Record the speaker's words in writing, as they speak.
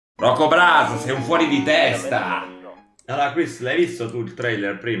Rocco Braso, sei un fuori di testa! Allora, Chris, l'hai visto tu il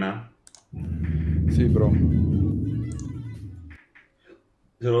trailer prima? Sì, bro.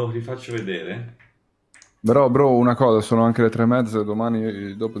 Te lo rifaccio vedere. Però, bro, una cosa, sono anche le 3:30,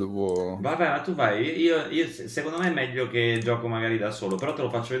 domani dopo devo... Vabbè, ma tu vai. Secondo me è meglio che gioco magari da solo, però te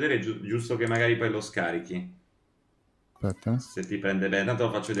lo faccio vedere giusto che magari poi lo scarichi. Aspetta, Se ti prende bene, tanto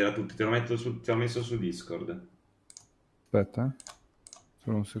lo faccio vedere a tutti. Te l'ho messo su Discord. aspetta,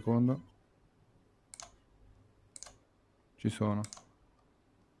 solo un secondo. Ci sono.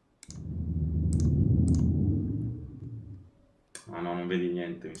 Ah no, non vedi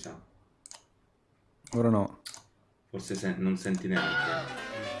niente, mi sa. Ora no, Forse non senti neanche.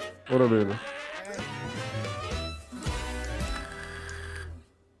 ora vedo.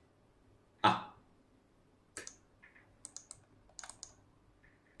 Ah,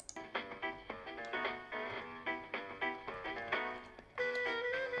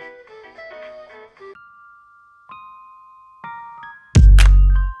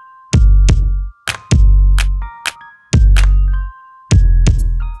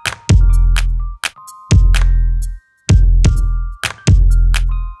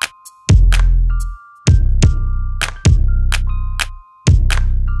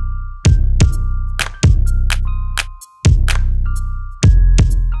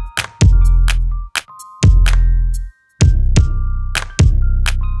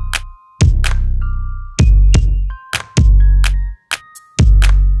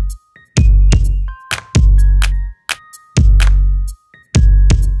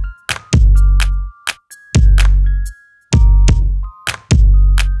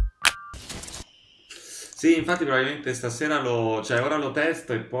 sì, infatti probabilmente stasera cioè ora lo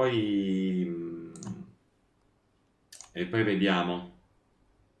testo e poi vediamo.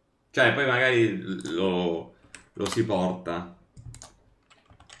 Cioè, poi magari lo si porta.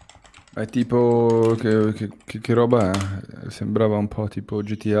 È tipo... che roba è? Sembrava un po' tipo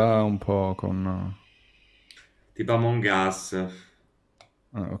GTA, un po' con... Tipo Among Us.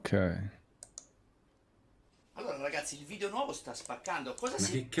 Ah, ok. Allora ragazzi, il video nuovo sta spaccando. Cosa Ma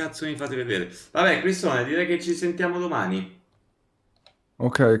si... che cazzo mi fate vedere? Vabbè, Cristone, direi che ci sentiamo domani.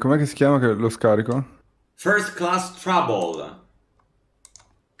 Ok, com'è che si chiama che lo scarico? First Class Trouble.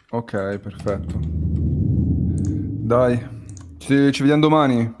 Ok, perfetto. Dai, ci vediamo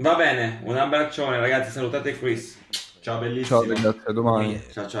domani. Va bene, un abbraccione, ragazzi, salutate Chris. Ciao, Ciao bellissimo. ragazzi, a domani.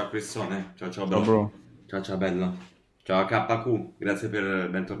 Ciao, ciao, Cristone. Ciao, ciao, Ciao, bro. bro. Ciao, ciao, bello. Ciao, KQ, grazie per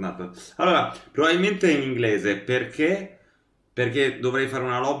bentornato. Allora, probabilmente in inglese, perché? Perché dovrei fare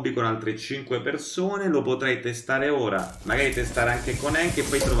una lobby con altre 5 persone, lo potrei testare ora, magari testare anche con Hank e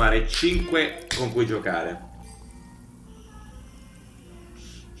poi trovare 5 con cui giocare.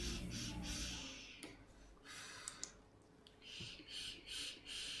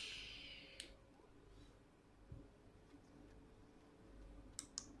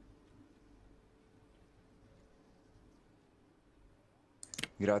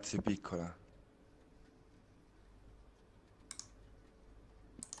 Grazie piccola.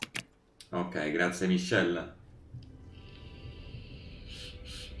 Ok, grazie Michelle.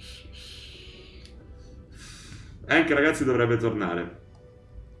 Hank ragazzi dovrebbe tornare.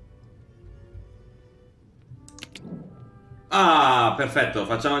 Ah, perfetto,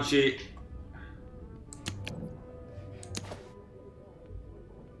 facciamoci...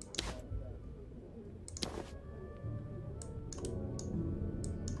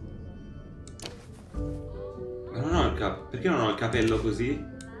 Ma non ho il perché non ho il capello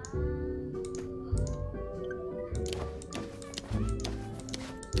così?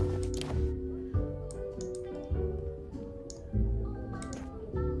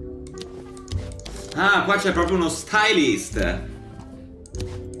 Ah, qua c'è proprio uno stylist.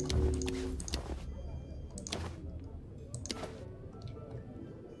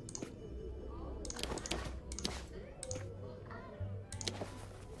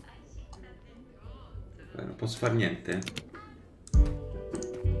 Beh, non posso fare niente.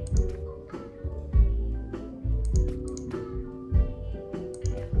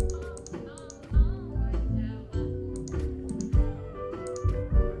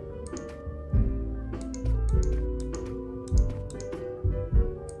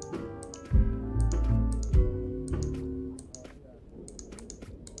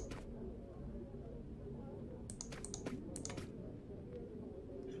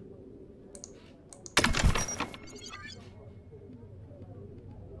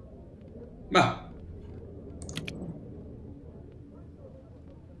 Bah,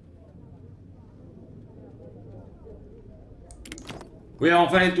 vogliamo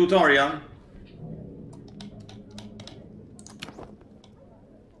fare il tutorial?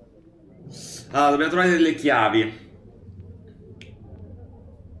 Allora, dobbiamo trovare delle chiavi.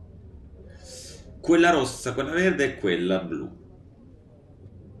 Quella rossa, quella verde e quella blu.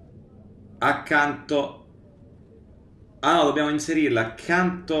 Accanto... Ah no, dobbiamo inserirla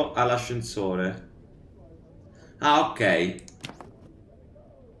accanto all'ascensore. Ah, ok.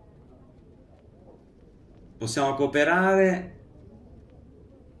 Possiamo cooperare.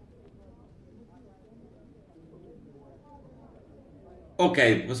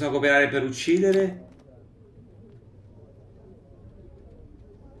 Ok, possiamo cooperare per uccidere.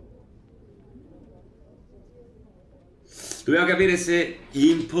 Dobbiamo capire se gli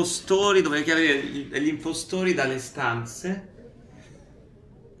impostori. Dobbiamo capire gli impostori dalle stanze.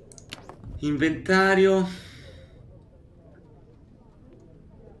 Inventario.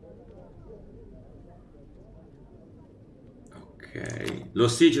 Ok.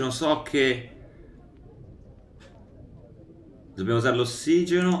 L'ossigeno, so che dobbiamo usare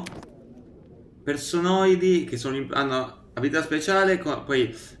l'ossigeno. Personoidi che hanno abilità speciale.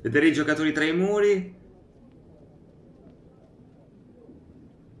 Poi vedere i giocatori tra i muri.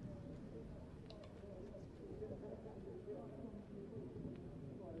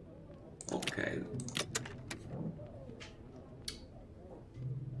 Ok.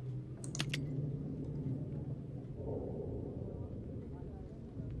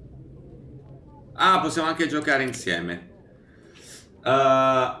 Ah, possiamo anche giocare insieme.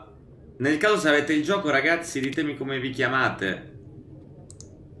 Nel caso se avete il gioco, ragazzi, ditemi come vi chiamate.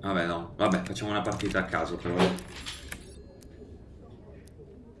 Vabbè, no. Vabbè, facciamo una partita a caso, però.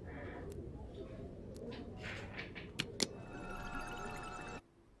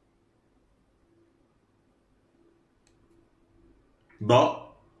 Boh.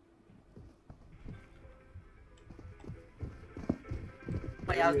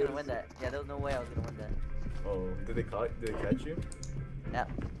 I was gonna win that. Yeah, there was no way I was gonna win that. Oh, did they catch you? Yeah.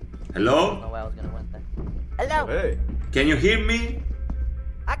 Hello? No way I was gonna win that. Hello. Oh, hey. Can you hear me?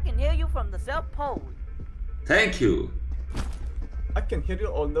 I can hear you from the South Pole. Thank you. I can hear you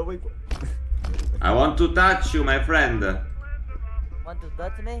on the way. I want to touch you, my friend. Want to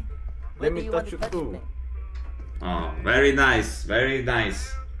touch me? Let When do me you want touch to you touch too. me? Oh, very nice, very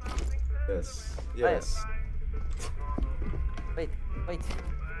nice. Yes. Yes. Wait, wait.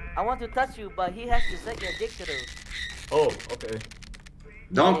 I want to touch you, but he has to set your dick to do. Oh, okay.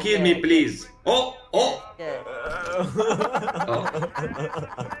 Don't kill me, please. Oh, oh, Yeah. oh.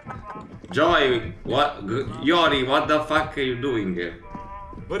 Joy, what? Yori, what the fuck are you doing?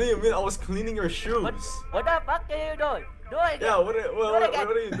 What do you mean? I was cleaning your shoes. What the fuck are you doing? Do it Yeah, again. what are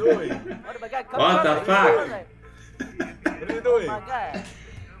you doing? Oh my god, come What on, the man. fuck? Come on, man. What are you doing? Oh my god.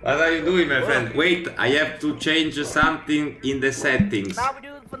 What are you doing, my friend? Wait, I have to change something in the settings. Now we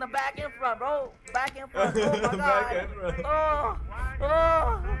do it from the back and front, bro. Back and front. Oh my god. Back and front. Oh,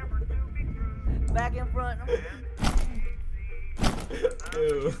 oh. Back and front.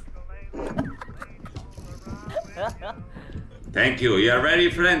 Ew. Thank you, you are very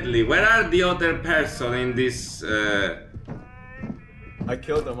friendly. Where are the other person in this? I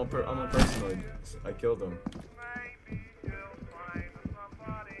killed him. I'm a personoid. I killed him.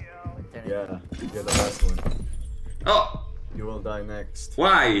 Yeah, you're the last one. Oh, You will die next.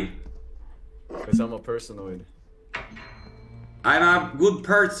 why? Because I'm a personoid. I'm a good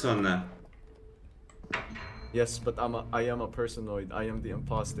person. Yes, but I am a personoid. I am the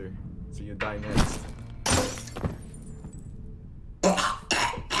imposter. So you die next.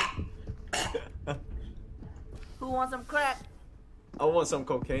 Who wants some crack? I want some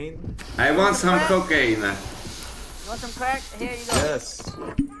cocaine. I want some cocaine. You want some crack? Here you go. Yes.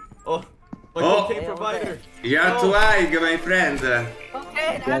 Oh, my Oh. cocaine Hey, over provider. You have to hide, my friend. Cocaine. I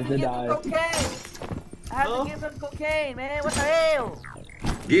have to give him cocaine. I have Oh. to give him cocaine, man. What the hell?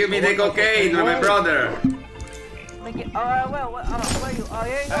 Give me the cocaine, my brother. Make it. Well, where are you? Oh,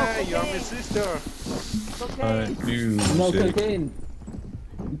 here you go. Hey, you're my cocaine. sister. Cocaine. No cocaine.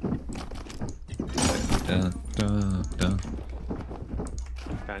 Dun, dun, dun.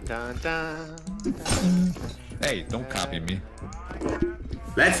 Dun, dun, dun. Hey, don't copy me.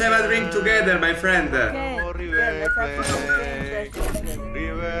 Let's have a drink together, my friend. Cocaine. Oh, Yeah, River let's have some cocaine Plate. session.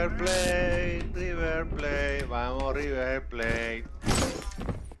 River Plate, River Plate, vamos River Plate.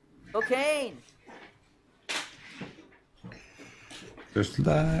 Cocaine. Just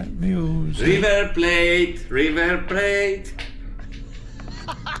like music. River Plate, River Plate.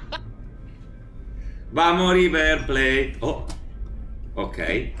 Vamos River Plate. Oh,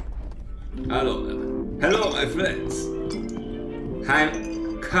 ok. Hello, my friends.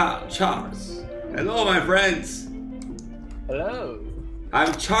 I'm Charles. Hello, my friends. Hello.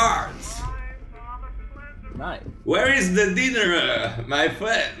 I'm Charles. Nice. Where is the dinner, my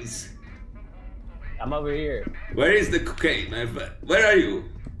friends? I'm over here. Where is the cocaine, my friend? Where are you?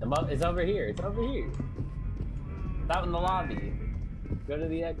 It's over here. It's over here. It's out in the lobby. Go to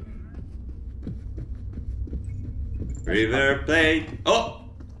the exit. River Plate. Oh!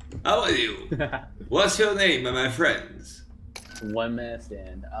 How are you? What's your name, my friends? One man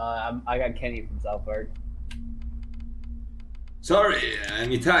stand. I got Kenny from South Park. Sorry,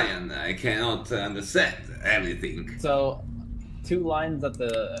 I'm Italian. I cannot understand everything. So, 2 lines at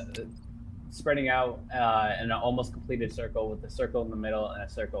the spreading out in an almost completed circle with a circle in the middle and a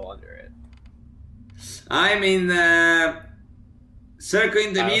circle under it. I'm in circle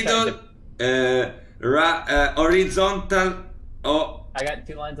in the middle, horizontal. Oh, I got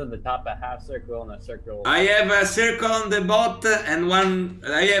 2 lines on the top, a half circle and a circle. I have a circle on the bottom and one.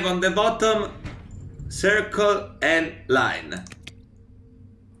 I have on the bottom circle and line.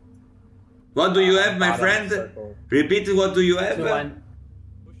 What do you have, my Bottom friend? circle. Repeat. What do you have?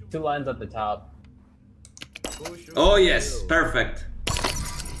 2 lines at the top. Oh yes, perfect.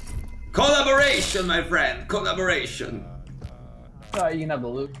 Collaboration, my friend. Collaboration. Alright, you can have the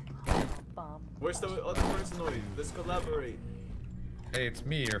loot. Where's the other personoid? Let's collaborate. Hey, it's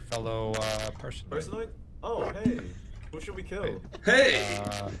me, your fellow person. Personoid? Oh, hey. Who should we kill? Hey.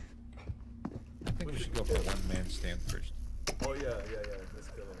 I think we should go for a one-man stand first. Oh yeah. Let's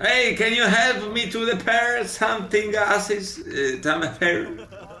kill him. Hey, can you help me to repair something else? Time repair.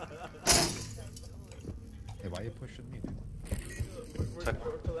 Hey, why are you pushing me, dude?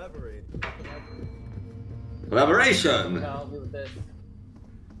 We're collaborating. Collaboration. I'll do this.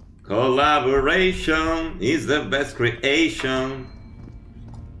 Collaboration is the best creation.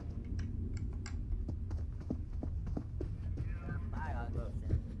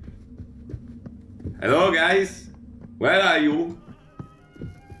 Hello, guys. Where are you?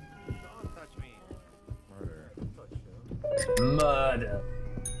 Don't touch me. Murder.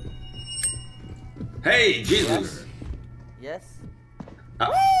 Hey, Jesus. Yes. Ah,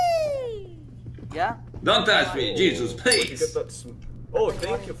 Yeah. don't touch me, Jesus, You please. get that oh,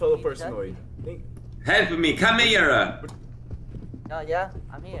 thank you, fellow personoid. Help me, come here. Oh yeah.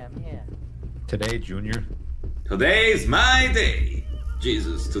 I'm here. I'm here. Today, Junior. Today's my day.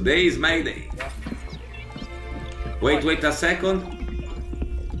 Jesus, today is my day. Wait a second.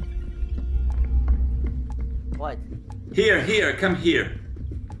 What? Here, come here.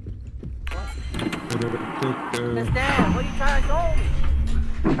 Understand? What are you trying to show me?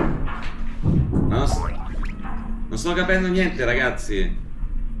 Non sto capendo niente, ragazzi.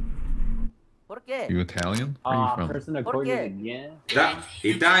 Perché? You Italian? Where are you from? Person Perché? according again.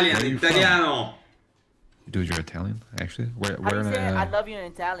 Italian, Where are you from? italiano. Dude, you're Italian, actually? Where How do in you say I love you in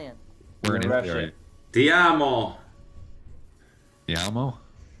Italian? where in Russia. Italy are you? Ti amo. Ti amo?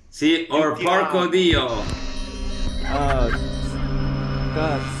 Sì, or Ti porco amo. dio.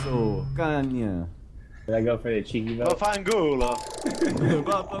 Cazzo, cagna. Did I go for the cheeky vote? Vaffanculo.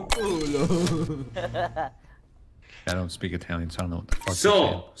 Vaffanculo. I don't speak Italian, so I don't know what the fuck you're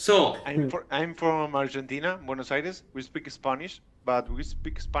saying. So, I'm from Argentina, Buenos Aires. We speak Spanish, but we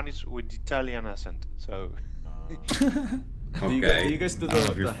speak Spanish with Italian accent. So Do you okay. guys do I don't know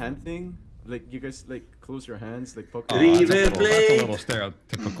if the you're- hand thing? Like you guys like close your hands like poke. Oh, River that's a Plate. little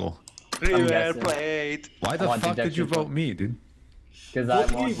stereotypical. River guessing. Plate. Why the want fuck did you deduction vote me, dude? Because I Vote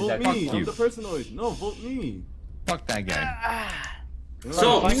me, want vote to me. Fuck I'm you. the personoid. No, vote me. Fuck that guy.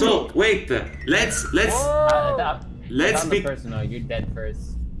 So, wait. Let's Let's Let's I'm be- the person. No, you're dead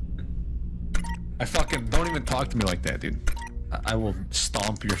first. I fucking don't even talk to me like that, dude. I will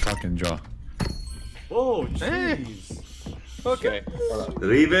stomp your fucking jaw. Oh, jeez. Okay.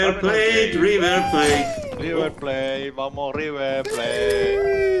 River Plate, River Plate, River Plate. Vamos River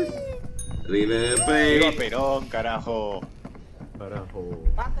Plate. River Viva Plate. Perón, carajo. Carajo.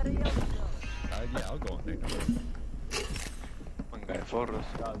 Yeah, I'll go on there. Manga de forros.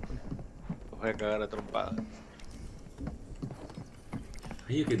 Los voy a cagar a trompadas.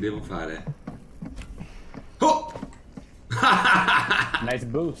 Io che devo fare? Oh! Nice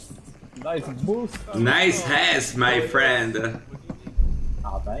boost. Nice boost. Nice ass, my friend.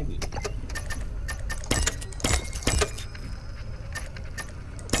 Oh, thank you.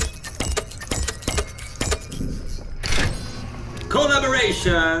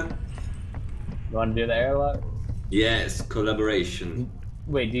 Collaboration. You want to do the airlock? Yes, collaboration.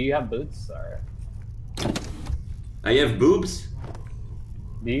 Wait, do you have boots or? I have boobs.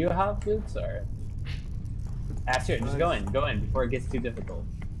 Do you have boots or? Ask it. Just go in before it gets too difficult.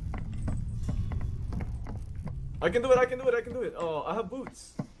 I can do it. I can do it. I can do it. Oh, I have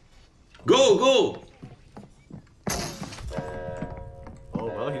boots. Go, go. Oh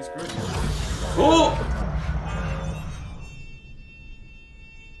well, he's screwed. Oh!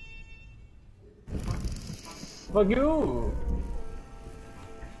 Fuck you!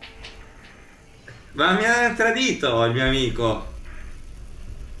 Ma mi ha tradito il mio amico.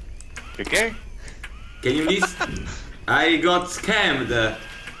 Okay? Can you listen? I got scammed.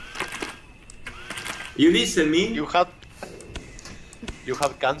 You listen me? You have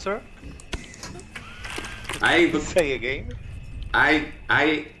cancer? I Say again.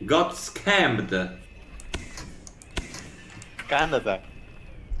 I got scammed. Canada.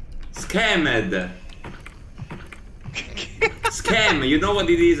 Scammed. Scam. You know what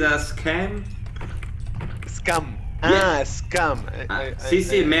it is a scam? Scam. Yeah. Ah, scam. Sì,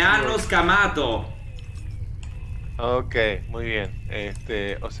 sì, me hanno scamato. Ok, muy bien.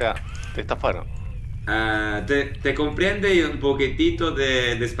 O sea, te estafaron. ¿Te comprende un poquitito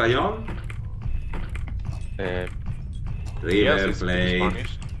de español? River Yes, I speak Plate.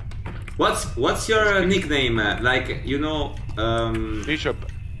 Spanish. What's your nickname? Like, you know, Bishop.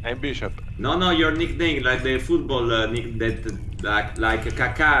 I'm Bishop. no, your nickname, like the football nick that, like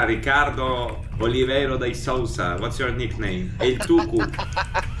Kaká, Ricardo, Oliveiro da Sousa. What's your nickname? El Tucu.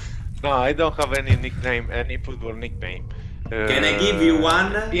 No, I don't have any nickname, any football nickname. Can I give you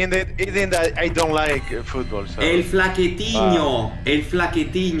one? In that I don't like football, so... El Flaquetiño. El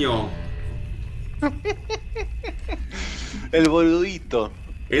Flaquetiño. El boludito.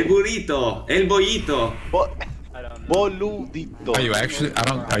 El burrito. El bollito. Boludito. Are you actually? I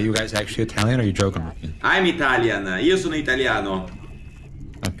don't. Are you guys actually Italian? Or are you joking with me? I'm Italian. Io sono italiano.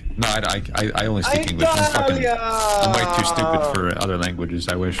 Okay. No, I only speak English. I'm way too stupid for other languages.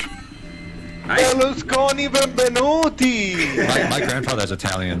 I wish. Berlusconi, benvenuti! My grandfather's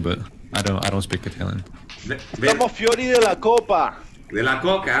Italian, but I don't speak Italian. Stamos fiori della Copa. Della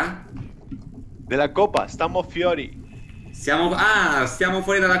Coca? Della Copa, stamo fiori. Stiamo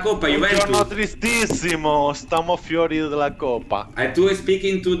fuori dalla Coppa, Un giorno Juventus. tristissimo, stiamo fiori della Copa. Are you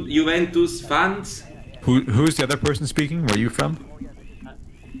speaking to Juventus fans? Who's the other person speaking? Where are you from?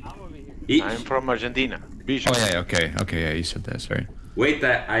 I'm from Argentina. Bishop. Oh yeah. Okay. Yeah, you said that. Sorry. Wait,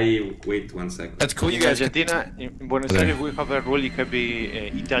 wait 1 second. That's cool. You In guys. Argentina, in Buenos Aires, we have a really heavy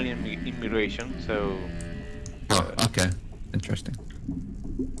Italian immigration, so Oh, okay. Interesting.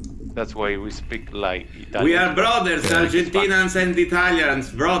 that's why we speak like Italian. We are brothers, Yeah. Argentinians and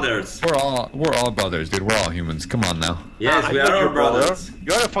Italians, brothers. We're all brothers, dude. We're all humans. Come on now. Yes, I'm we not are all your brother. brothers.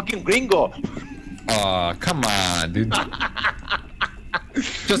 You're a fucking gringo. Come on, dude.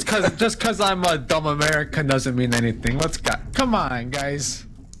 just cause I'm a dumb American doesn't mean anything. Come on, guys.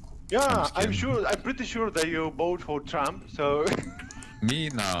 Yeah, I'm kidding. I'm pretty sure that you vote for Trump, so... Me,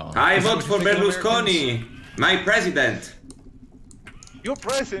 no. I Is that vote what for you think of Berlusconi, my president. Your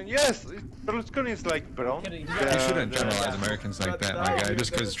president, yes! Berlusconi is like Peron. You shouldn't generalize Americans like that, my guy.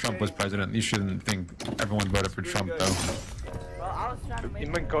 Just because Trump was president, you shouldn't think everyone voted for Trump, though. Well, I was trying to make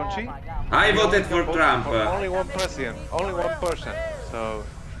In my country? my God. I voted for Trump. Only one president, only one person, so...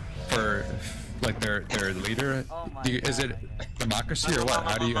 For like their leader, is it democracy or what?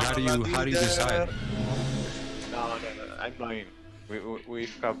 How do you decide? No, I'm lying. We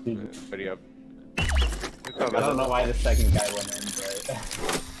have very up. I don't know why the second guy went in,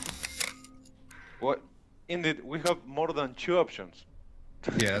 but... What? Indeed, we have more than 2 options.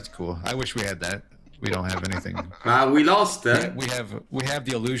 Yeah, that's cool. I wish we had that. We don't have anything. We lost. We have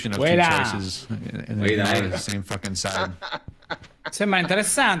the illusion of two choices, and they go to the same fucking side. Sembra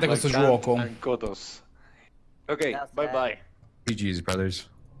interessante questo gioco. And Kotos. Okay, bye bye. GG's, brothers.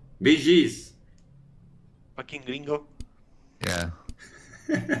 BG's. Fucking gringo. Yeah.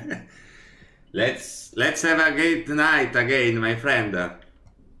 Let's have a great night again, my friend.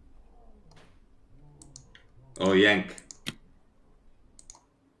 Oh, Yank.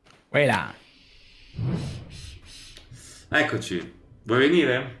 Quella. Eccoci. Vuoi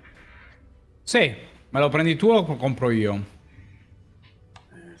venire? Sì, me lo prendi tu o lo compro io?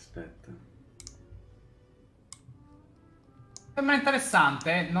 Aspetta. Sembra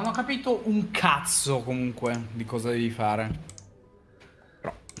interessante, non ho capito un cazzo comunque di cosa devi fare.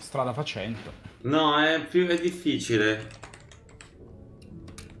 Però, strada facendo. No, è difficile.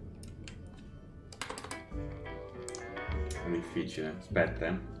 È difficile,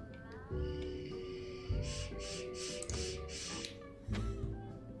 aspetta.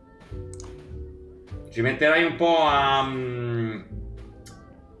 Ci metterai un po'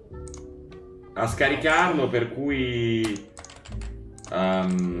 a scaricarlo, per cui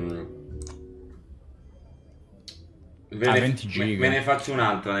ve 20 giga. me ne faccio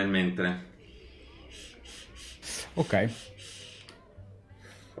un'altra nel mentre. Ok.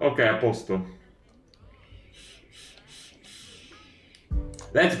 Ok, a posto.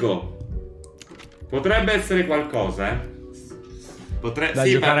 Let's go. Potrebbe essere qualcosa, Da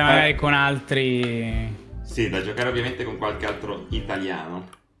giocare magari con altri Sì, da giocare ovviamente con qualche altro italiano.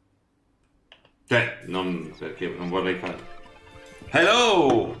 Cioè, non perché non vorrei fare.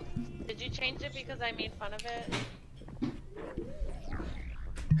 Hello! Did you change it because I made fun of it?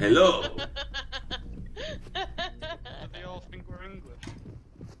 Hello! They all think we're English.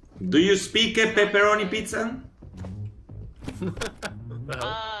 Do you speak a pepperoni pizza? Do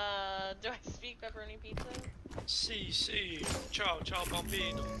I speak pepperoni pizza? Sì, sì. Ciao, ciao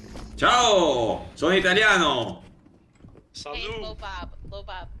bambino. Ciao! Sono italiano! Hey, Low Bob. Low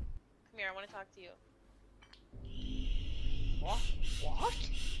Bob. Come here, I want to talk to you. What? What?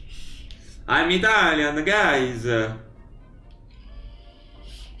 I'm Italian, guys!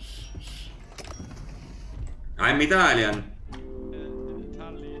 I'm Italian.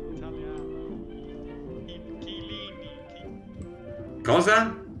 Italiano. Chilini.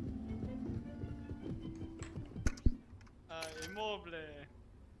 Cosa? Immobile.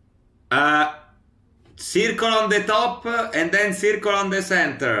 Circle on the top and then circle on the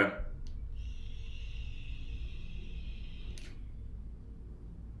center.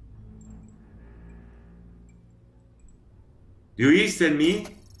 Do you listen me?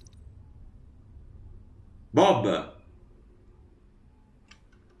 Bob?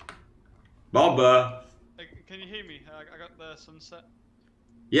 Bob? Can you hear me? I got the sunset.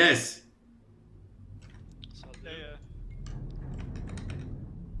 Yes. Yeah.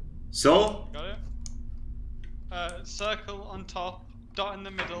 So? Got it? Circle on top, dot in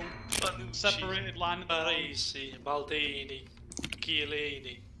the middle, separated line at the bottom. Parisi, Baldini,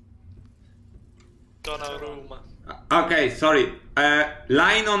 Chiellini, Donnarumma. Okay, sorry.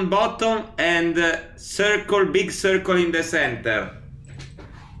 Line on bottom and circle, big circle in the center.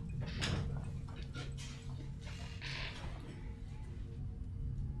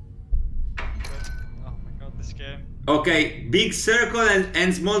 Oh my god, this game. Okay, big circle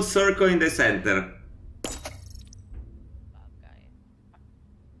and small circle in the center.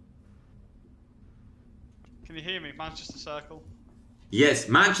 Can you hear me? Manchester Circle. Yes,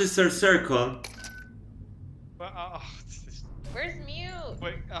 Manchester Circle. But, Where's mute?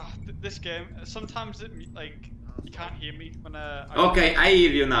 wait, this game, sometimes it, like, you can't hear me when Okay, I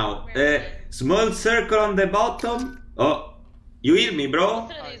hear you now. Small circle on the bottom. Oh, you hear me, bro?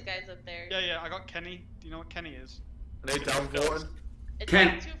 Listen to these guys up there. Yeah, I got Kenny. Do you know what Kenny is? They down voting. It's Ken-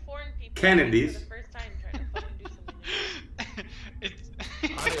 like two foreign people Kennedys. for the first time trying to fucking do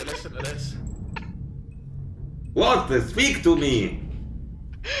something. I need to listen to this. What? Speak to me.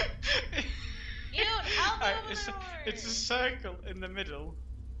 It's a circle in the middle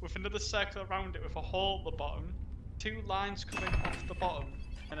with another circle around it with a hole at the bottom, two lines coming off the bottom,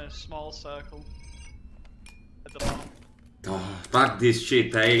 and a small circle at the bottom. Oh, fuck this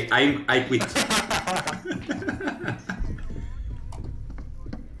shit. I quit.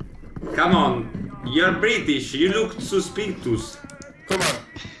 Come on. You're British. You look suspicious. Come on.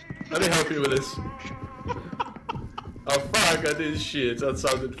 Let me help you with this. Oh fuck, I did shit. That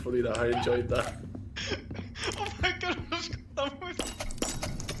sounded funny. That I enjoyed that. Oh my god, what's going on with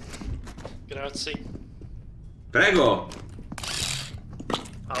Grazie. Prego.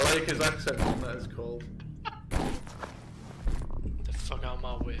 I like his accent, that is called. The fuck out of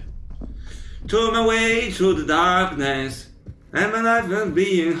my way. To my way through the darkness, and my life will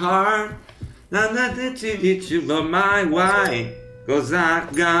being hard. Not that you but my why. Cause I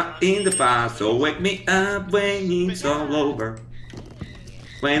got in the past, so wake me up when it's all over.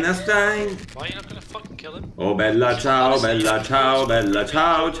 When I stand. Why are you not gonna fucking kill him? Oh bella ciao, bella ciao, bella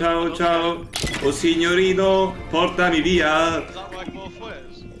ciao, ciao, ciao. Oh signorino, portami via. Does that work both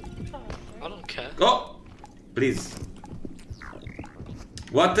ways? I don't care. Go, please.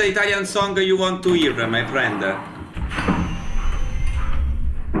 What Italian song you want to hear, my friend?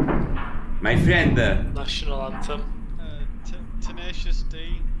 My friend. National anthem. Tenacious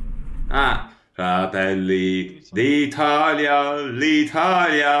D. Ah, fratelli d'Italia,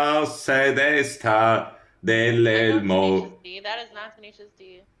 l'Italia se desta dell'elmo. That is not Tenacious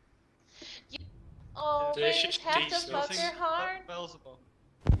D. Oh, Tenacious babies have D, to fuck their heart.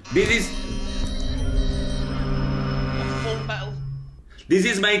 This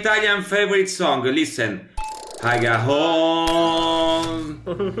is my Italian favorite song. Listen. I got home,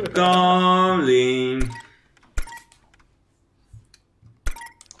 calling.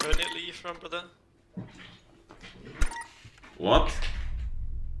 Where in Italy are you from, brother? What?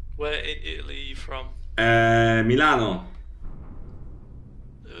 Where in Italy are you from? Milano.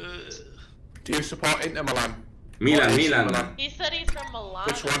 Do you support Inter Milan? Milan, Or AC Milan. He said he's from Milano.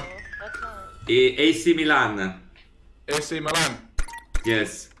 Which one? That's not. AC Milan. AC Milan.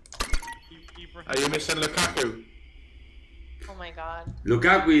 Yes. Are you missing Lukaku? Oh my god.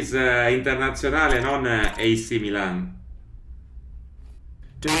 Lukaku is internazionale, non AC Milan.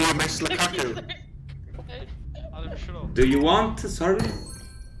 Do you miss Lukaku? Adam, shut up. Do you want? Sorry?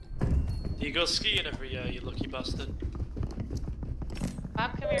 You go skiing every year, you lucky bastard.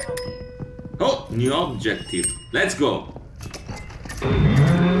 Bob, come here, homie. Oh, new objective. Let's go.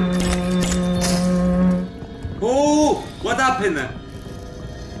 Oh, what happened?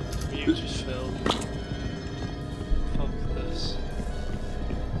 You just filled. Fuck this.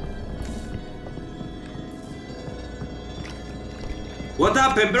 What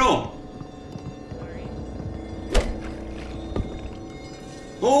happened, bro?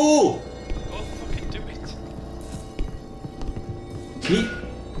 Oh! Go fucking do it. Mi...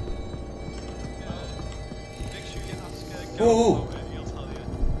 Oh!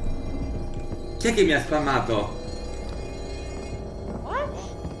 Chi è che mi ha spammato? What?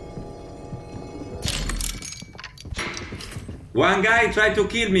 One guy tried to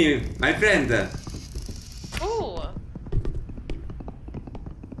kill me, my friend. Ooh.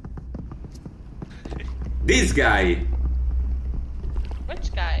 This guy.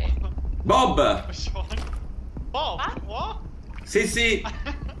 Which guy? Bob. Which one? Bob, Huh? what? Sì, sì.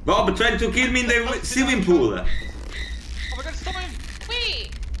 Bob tried to kill me in the swimming pool. Oh my god, stop him! Wait.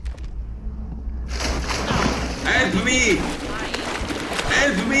 Help me!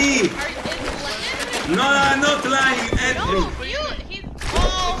 Help me! Is Lennon? No, I'm not lying. Help No, me. he's.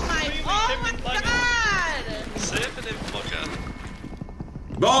 Oh my god! Saving him, fucker.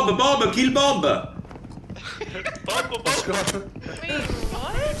 Bob, kill Bob. Bob. Wait,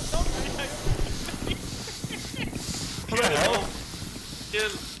 what? What the hell? Kill.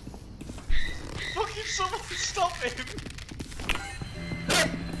 Fucking someone stop him!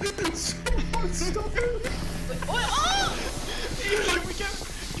 Someone stop him! What? Oh!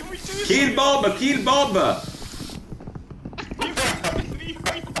 Can we do this? Kill Bob.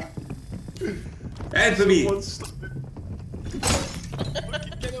 Help me. Someone stop him.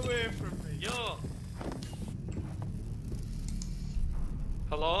 Fucking get away from me. Yo.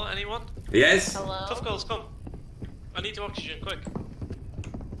 Hello, anyone? Yes. Hello? Tough girls, come. I need your oxygen, quick.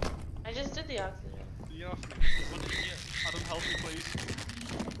 I just did the oxygen. You know, Adam, help me, please.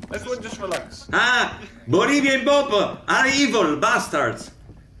 Everyone just relax. Ah, Bolivia and Bob are evil bastards.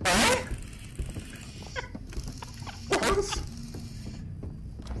 What?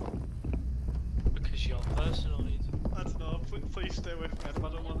 Because you're personal. I don't know, please stay with me, Adam, I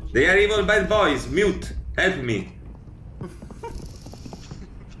don't want to... They are evil bad boys. Mute. Help me.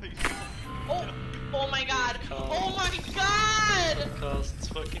 Oh my god! Oh my god! Because it's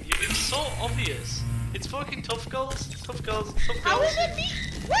fucking you. It's so obvious. It's fucking tough girls. How is it me?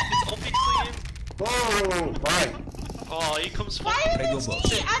 What It's obviously him. Oh my! Oh, he comes Why fucking. is it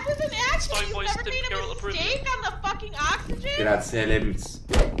me? I was an accident. You've boys never didn't made care a what the prison. mistake on the fucking oxygen? Grazie, Lems.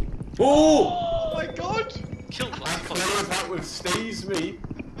 Oh! Oh my god! Kill I that cleared that with Steve's me.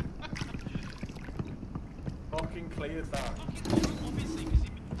 Fucking cleared that. Obviously,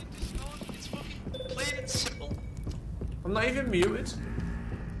 because it's fucking plain and simple. I'm not even muted.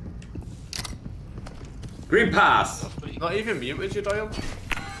 Green pass. Not even muted, you dial.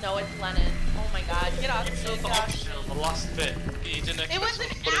 No, it's Lennon. Oh my god, get off You the filled the oxygen on the last bit. You didn't It was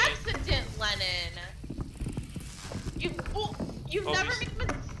expect an someone to put it in. accident, Lennon. You've never Obviously. made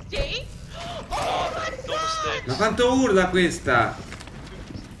a mistake? Oh my No god! mistake. Ma quanto urla questa?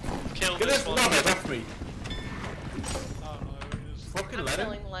 Kill Get this this one. knobhead off me. Oh no, it was... Fucking I'm Lennon.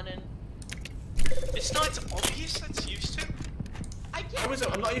 killing Lennon. It's not obvious. That's used to. I can't. How is it?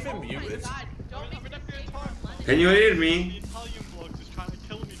 I'm not even Oh my muted. god, don't make a mistake on Lennon. Can you hear The me? Italian bloke is trying to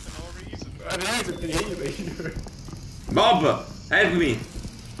kill me for no reason. I mean, I can hear you. Bob, help me.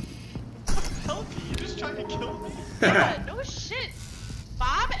 Help you, you're just trying to kill me. Yeah, no shit.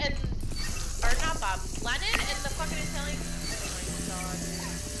 Bob and... Or not Bob. Lennon and the fucking Italian... Oh my god.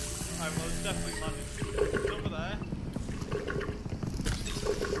 Alright, well, it's definitely Lennon. It's over there.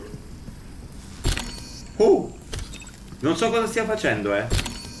 Non so cosa stia facendo, Ah,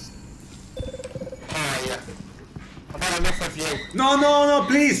 yeah. I've had enough of you. No,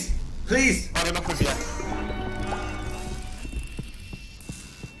 please. Please. I've had enough of you.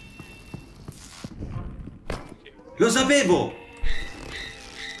 Lo sapevo.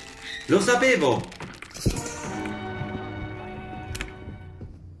 Lo sapevo.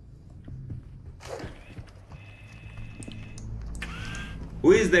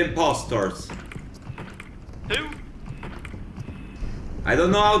 Who is the impostors? Who? I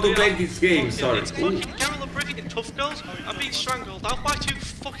don't know how to play this game, sorry. It's fucking Guerrilla Brigade and Tough Girls. I'm being strangled out by two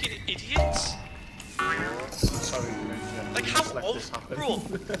fucking idiots. Sorry, Like how obvious, bro?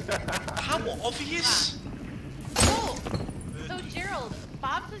 How obvious? Oh, so Gerald,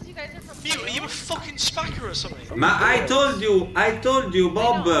 Bob says you guys are from. You, are you a fucking spacker or something? Ma I told you,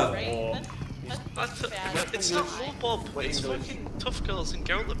 Bob. It's not low Bob, it's fucking tough girls in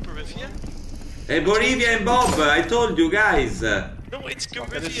Gerald at Bolivia. Hey, Bolivia and Bob, I told you guys. No, it's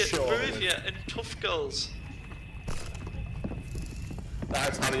Bolivia and tough girls.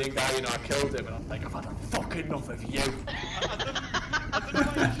 That Italian guy, you know, I killed him, and I'm like, I've had fucking enough of you.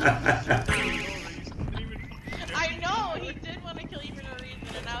 I know, he did want to kill you for no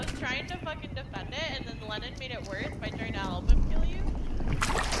reason, and I was trying to fucking defend it, and then Lennon made it worse by trying to help him kill you. I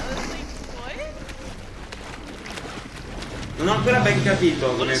was like, what? Non ho ancora ben capito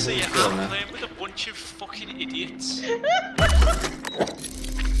come Honestly, I'm funziona. playing with a bunch of fucking idiots. Are you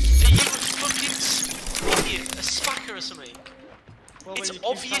a fucking idiot? A spacker or something? Well, It's you keep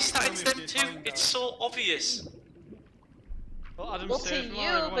obvious that trying it's to them too. It's so obvious. Well, Adam Well, to saved me while you,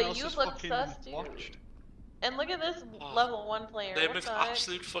 everyone but else you just look fucking sus too. watched. And look at this level 1 player. They're What with the heck?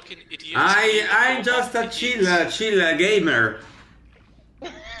 absolute fucking idiots. I'm just a chill gamer.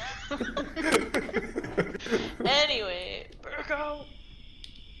 Anyway, Virgo.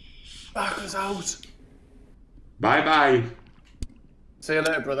 Back us out. Bye bye. See you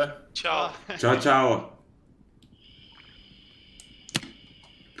later, brother. Ciao. Ciao ciao.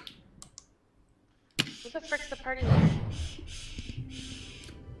 Who the frick's the party leader?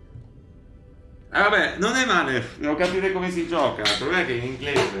 Vabbè, non è male, devo capire come si gioca, il problema è che è in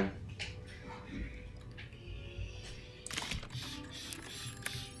inglese.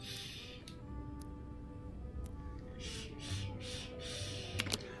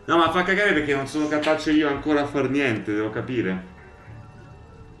 No, ma fa cagare perché non sono capace io ancora a far niente, devo capire.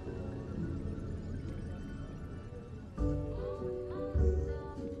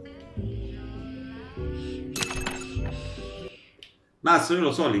 Mazzo, io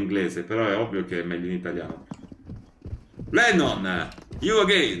lo so l'inglese, però è ovvio che è meglio in italiano. Lennon, you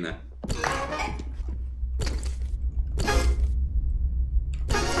again.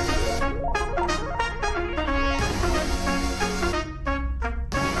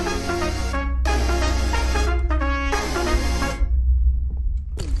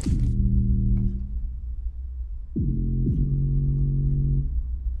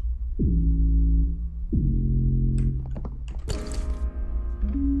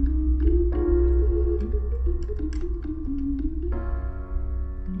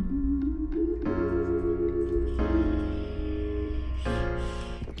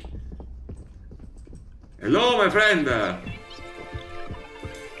 Hello, my friend.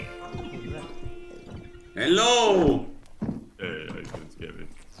 Hello. Hey, I just gave it.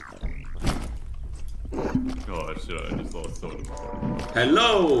 Oh shit, I just lost so much.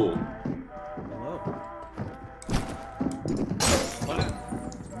 Hello.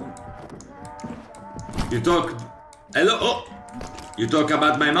 You talk. Hello. Oh. You talk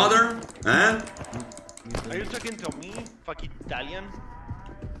about my mother? Huh? Are you talking to me, fucking Italian?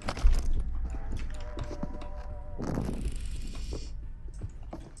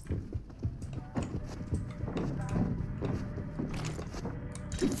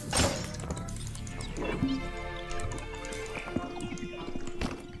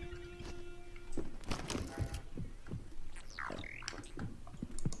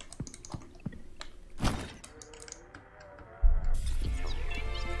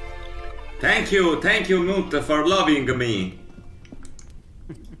 Thank you, Nut, for loving me.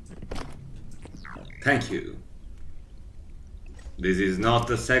 Thank you. This is not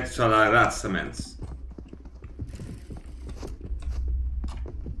a sexual harassment.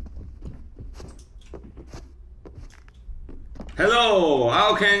 Hello,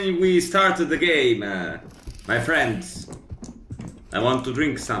 how can we start the game? My friends, I want to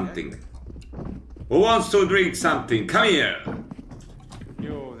drink something. Who wants to drink something? Come here.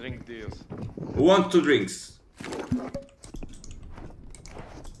 You drink this. Who wants to drinks?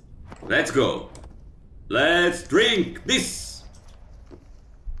 Let's go. Let's drink this.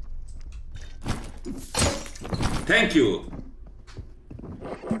 Thank you.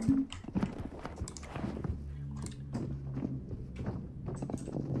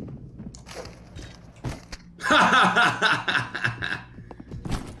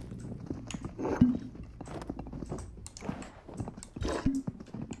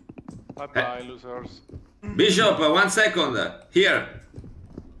 Bye bye, losers. Bishop, 1 second. Here.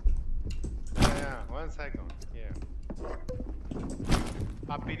 Yeah, 1 second. Yeah.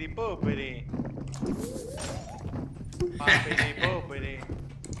 Poppity boopity. Poppity boopity.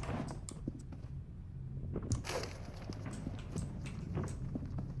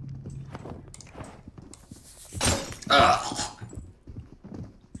 Ah.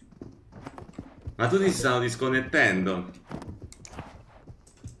 Ma tutti si stanno disconnettendo.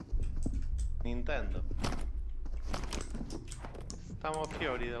 Nintendo. Stiamo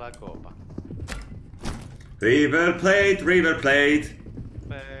fiori della copa. River Plate, River Plate.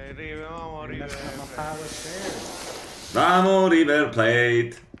 Vamos, River Plate. Vamos, River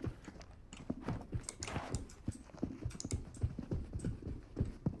Plate.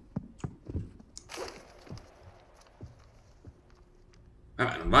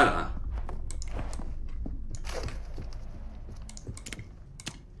 Vabbè, non vada.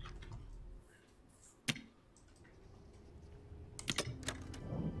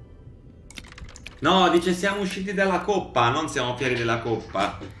 No, dice siamo usciti dalla coppa, non siamo fieri della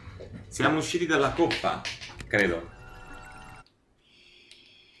coppa. Siamo usciti dalla coppa, credo.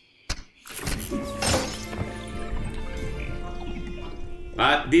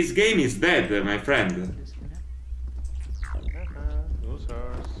 This game is dead, my friend.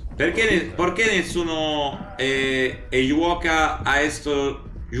 Perché nessuno gioca a questo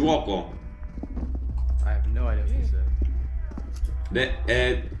gioco? I have no idea what you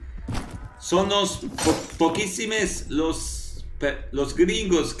said. Sono pochísimos los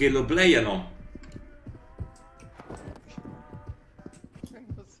gringos que lo playano.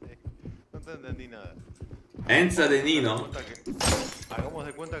 No sé, no te entendí nada. Enza de Nino. Hagamos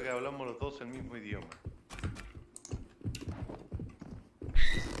de cuenta que hablamos los dos el mismo idioma.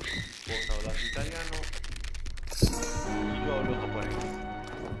 Vos hablas italiano y yo hablo japonés.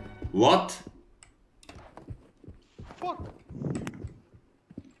 What? Fuck.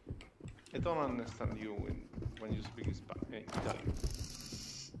 I don't understand you when you speak Italian.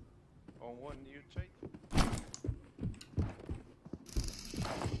 Or when you try.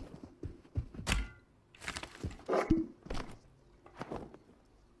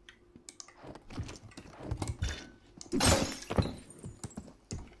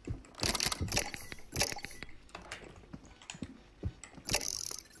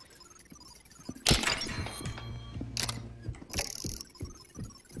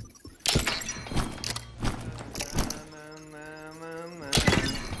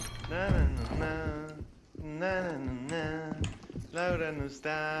 Laura non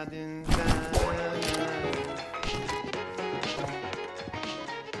sta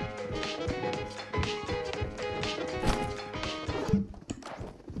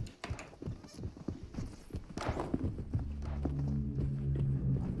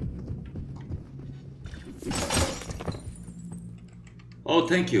Oh,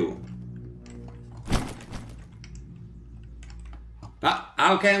 thank you.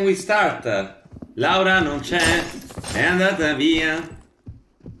 How can we start? Laura non c'è, è andata via.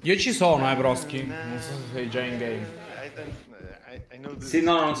 Io ci sono, broschi. Non so se sei già in game. Sì,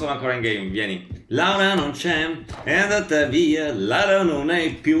 no, non sono ancora in game, vieni. Laura non c'è, è andata via. Laura non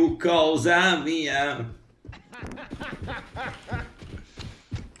è più cosa mia.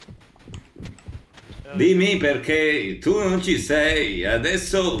 Dimmi perché tu non ci sei,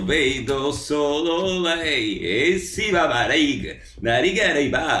 adesso vedo solo lei. E si va a riga, la riga dei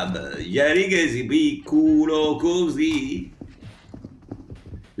bab, la riga si piccolo così.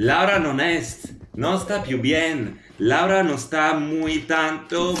 Laura non sta più bien, Laura non sta muy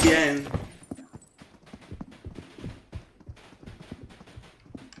tanto bien.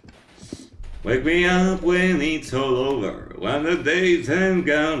 Wake me up when it's all over, when the days have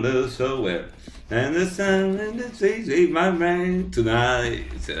gone somewhere. And the sun and the trees in my mind tonight.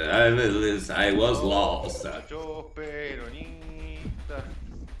 I was lost. Yo peronista.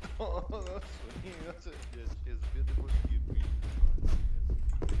 Todos unidos. It's beautiful.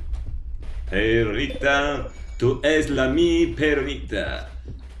 Peronita, tu es la mi peronita.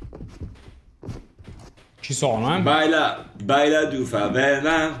 Ci sono, Baila, baila tu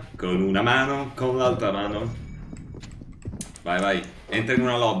favela con una mano, con l'altra mano. Vai, vai. Entra in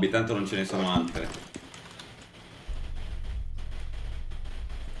una lobby, tanto non ce ne sono altre.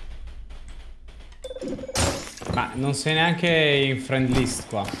 Ma non sei neanche in friend list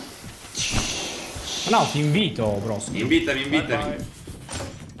qua. No, ti invito, brosco. Invitami.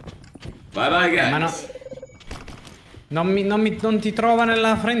 Vai, vai, guys. Ma no. Non ti trova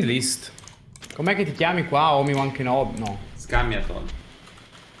nella friend list. Com'è che ti chiami qua? Omi anche no? No. Homyatol.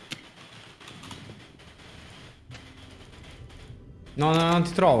 No, non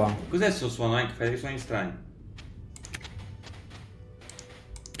ti trova. Cos'è questo suono? Anche fai dei suoni strani.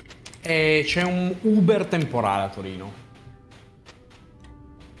 E c'è un Uber temporale a Torino.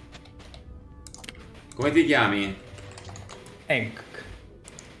 Come ti chiami? Hank.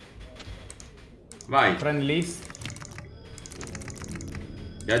 Vai. Friend list.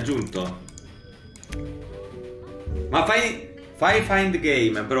 Ti ha aggiunto. Ma fai find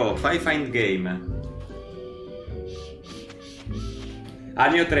game, bro. Fai find game.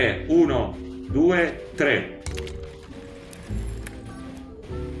 Al mio 3, 1, 2, 3.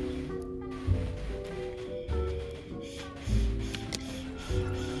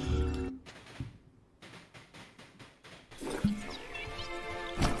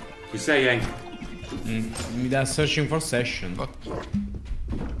 Ci sei, Hank? Mi dà searching for session.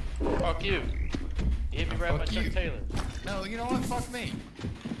 Fuck you. You hit me right by Chuck Taylor. No, you know what? Fuck me.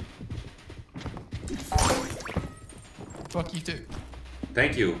 Fuck you too.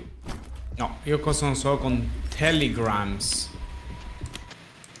 Thank you. No, io cosa non so con telegrams.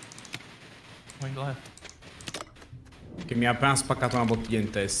 Che mi ha appena spaccato una bottiglia in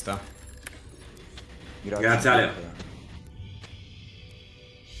testa. Grazie Ale.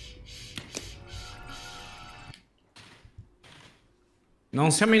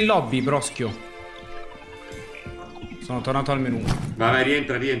 Non siamo in lobby, broschio. Sono tornato al menu. Vai,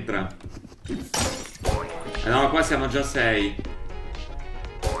 rientra, rientra. No, qua siamo già 6.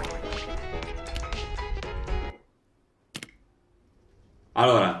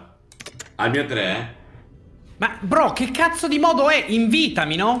 Allora, al mio 3, Ma, bro, che cazzo di modo è?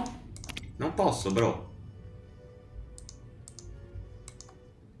 Invitami, no? Non posso, bro.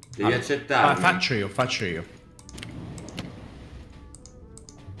 Devi accettare. Faccio io, faccio io.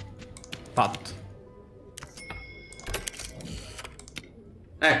 Fatto.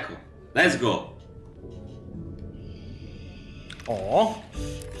 Ecco, let's go. Oh.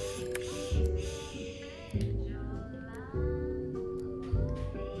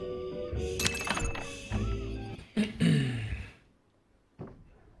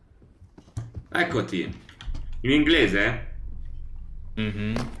 Eccoti. In inglese?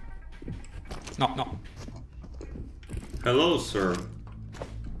 No, no. Hello, sir.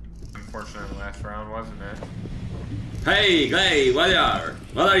 Unfortunate last round, wasn't it? Hey, what are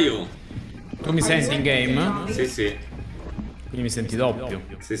you? Tu mi senti in game? Sì, sì. Quindi mi senti doppio.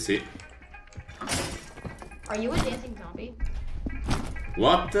 Sì, sì. Are you a dancing zombie?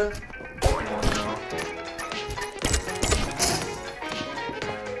 What?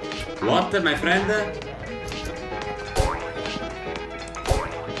 What, my friend?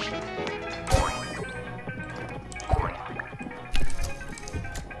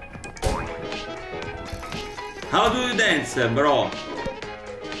 How do you dance, bro?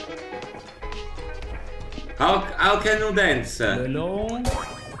 How can you dance? Hello?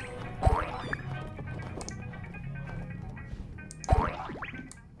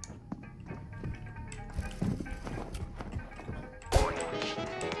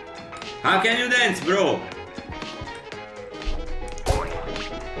 How can you dance, bro?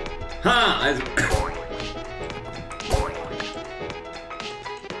 Huh?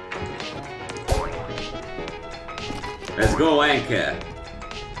 Let's go, Anchor.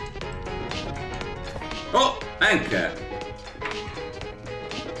 Oh, Anchor.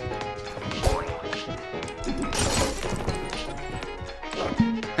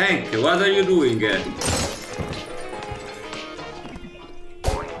 Hank, what are you doing?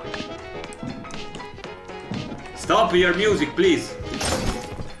 Stop your music, please.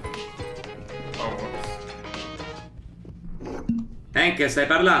 Oh, whoops. Hank, stai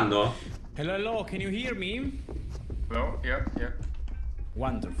parlando? Hello, hello, can you hear me? Hello? Yeah, yeah.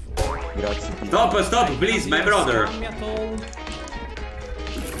 Wonderful. Grazie. Stop, please, my brother. Homyatol.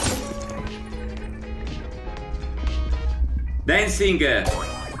 Dancing.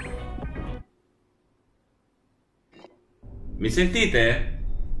 Mi sentite?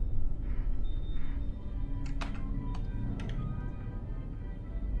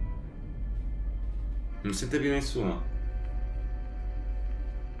 Non sente più nessuno.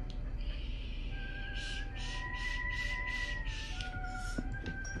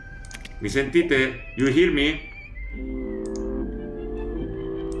 Mi sentite? You hear me?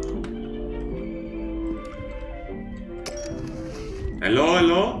 Hello,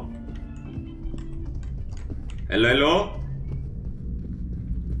 hello? Hello, hello?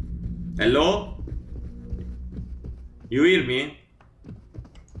 Hello? You hear me?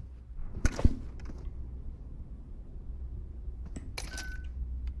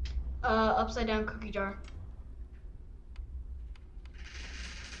 Upside down cookie jar.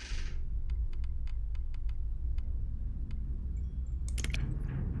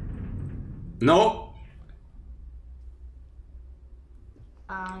 No?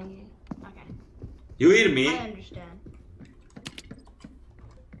 Yeah. Okay. You hear me? I understand.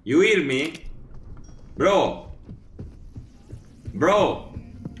 You hear me? Bro? Bro?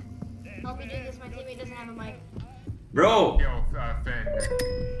 Help me do this, my teammate doesn't have a mic. Bro? Yo, Finn.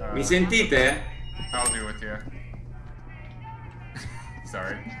 Mi sentite? I'll do it, yeah.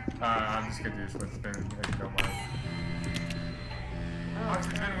 Sorry. I'm just gonna do this with Finn, if you don't mind.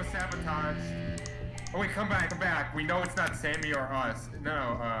 Oxygen was sabotaged. Oh wait, come back. We know it's not Sammy or us.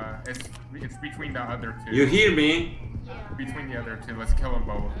 No, it's between the other two. You hear me? Between the other two, let's kill them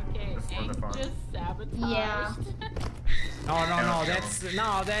both. Okay, Just for the fun. just sabotaged. Yeah.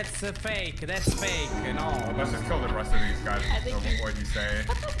 No, that's fake. That's fake. No. Let's just kill the rest of these guys. What you say?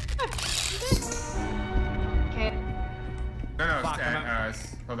 Okay. No,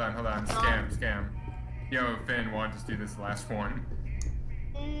 hold on. Scam. Yo, Finn, why don't just do this last one?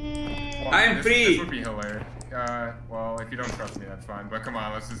 Well, I'm free! This would be hilarious. Well, if you don't trust me, that's fine. But come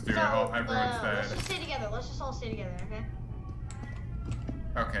on, let's just do it. Everyone's dead. Let's just stay together. Let's just all stay together, okay?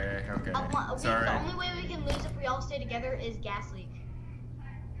 Okay. Sorry. The only way we can lose if we all stay together is gas leak.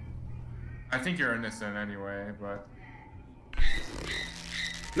 I think you're innocent anyway, but...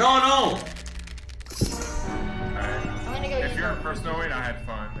 No! Alright. I'm gonna go If you're impersonating, I had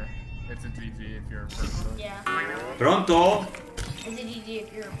fun. It's a GG if you're impersonating. Yeah. Pronto? It's a GG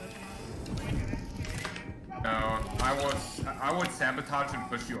if you're impersonating. No, I would sabotage and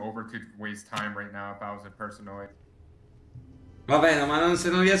push you over to waste time right now if I was impersonating. Vabbè, no, ma se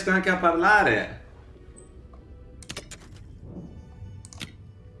non riesco neanche a parlare.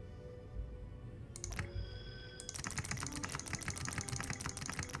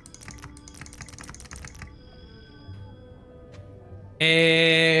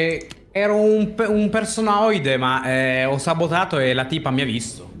 Ero un personoide, ma ho sabotato e la tipa mi ha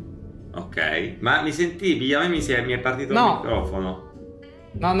visto. Ok, ma mi sentivi? A me mi è partito il microfono.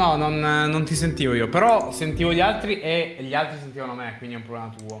 No, non ti sentivo io, però sentivo gli altri e gli altri sentivano me, quindi è un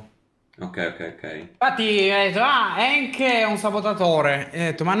problema tuo. Ok. Infatti hai detto, Hank è un sabotatore. E ho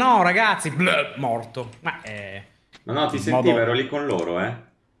detto, ma no ragazzi, morto. Ma no, ti sentivo, ero lì con loro,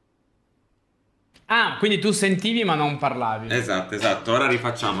 Ah, quindi tu sentivi ma non parlavi. Esatto, ora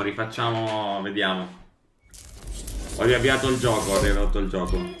rifacciamo, vediamo. Ho riavviato il gioco,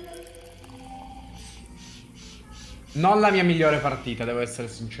 Non la mia migliore partita, devo essere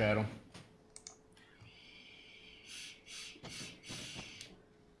sincero.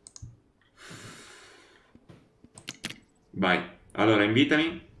 Vai, allora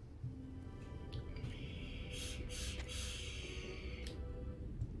invitami.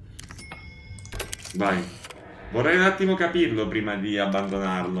 Vai. Vorrei un attimo capirlo prima di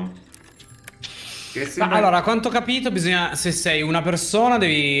abbandonarlo. Che sembra... Allora, a quanto ho capito, bisogna, se sei una persona,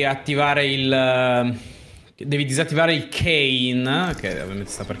 devi attivare devi disattivare il Kane, che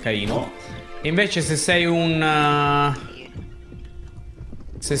ovviamente sta per Caino. E invece se sei un...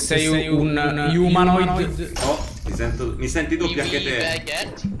 Se sei un humanoid... Oh, mi senti doppio anche te.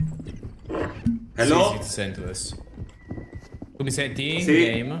 Hello? Sì, ti sento adesso. Tu mi senti? Sì.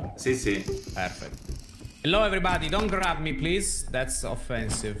 Game? Sì. Perfetto. Hello everybody, don't grab me please. That's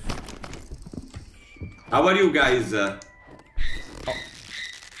offensive. How are you guys?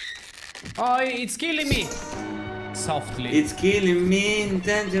 Oh, it's killing me. Softly. It's killing me.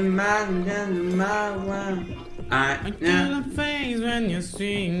 I kill the face when you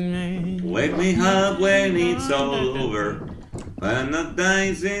sing me. Wake me up when it's all over. When the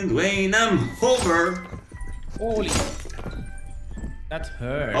dies and when I'm over. Holy. That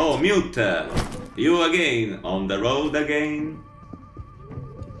hurt. Oh, mute. You again, on the road again.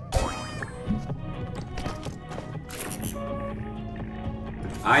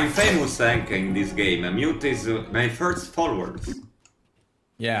 I'm famous, Hank, in this game. Mute is my first followers.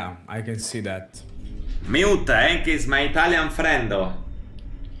 Yeah, I can see that. Mute, Hank is my Italian friend.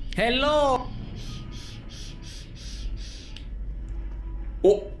 Hello!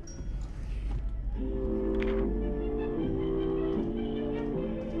 Oh!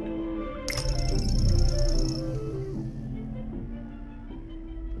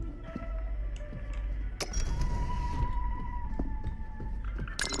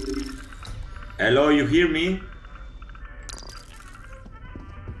 Hello, you hear me?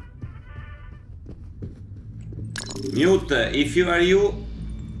 Mute, if you are you,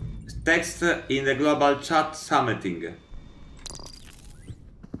 text in the global chat summiting.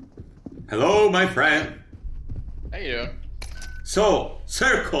 Hello, my friend. How you doing? So,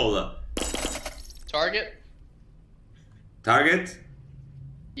 circle. Target? Target?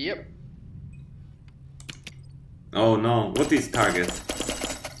 Yep. Oh no, what is target?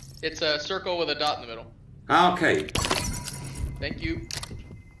 It's a circle with a dot in the middle. Ah, okay. Thank you.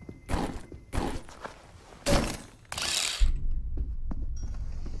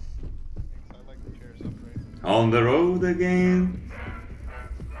 On the road again.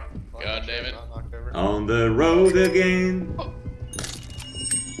 God damn it. On the road again.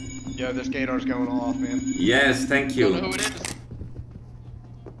 Yo, this Gator's going off, man. Yes, thank you. Don't know who it is.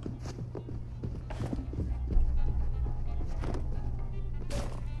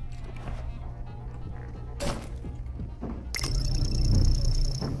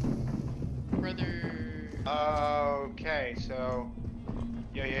 Okay, so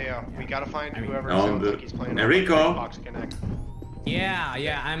yeah. We gotta find whoever Oh, sounds like he's playing Enrico? on Xbox Connect.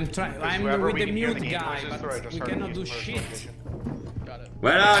 Yeah, I'm trying. I'm whoever with we the can hear mute the game guy, noises through, I but just we started cannot do using shit. personal Got it.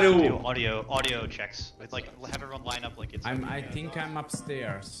 Where are Do you? audio checks. It's like have everyone line up like it's. I think I'm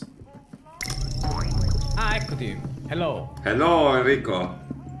upstairs. Ah, eccoti. Hello. Hello, Enrico.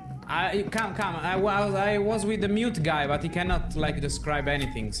 Come. I was with the mute guy, but he cannot like describe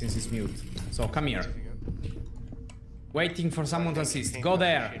anything since he's mute. So come here. Waiting for someone to assist. Go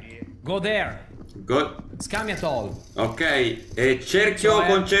there. Go there. Go. Homyatol. Ok, e cerchio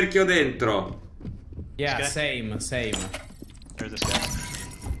con cerchio dentro. Yeah, same. There's this guy.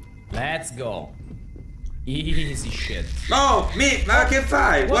 Let's go. Easy shit. No, ma che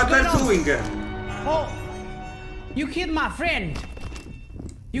fai? What's What are going you on? doing? Oh, you killed my friend.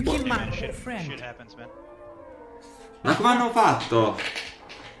 You killed my Shit friend. happens, man. Ma come hanno fatto?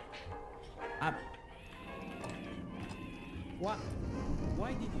 What?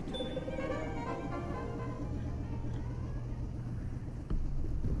 Why did you do it?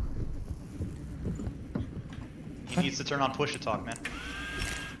 He needs to turn on push to talk, man.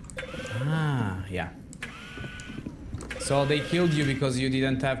 Ah, yeah. So they killed you because you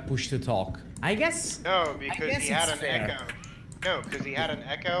didn't have push to talk. I guess. No, because he had it's an fair. echo. No, because he had an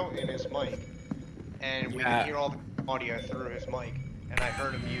echo in his mic, and we could hear all the audio through his mic, and I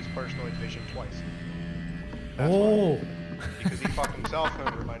heard him use personal vision twice. That's Oh. why. Because he fucked himself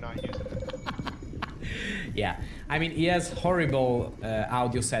over by not using it. Yeah, I mean he has horrible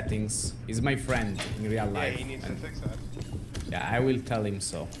audio settings. He's my friend in real life. Yeah, he needs to fix that. Yeah, I will tell him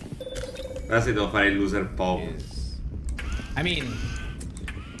so. Ora si devo fare il loser pop. I mean,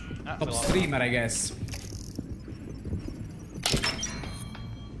 top streamer, I guess.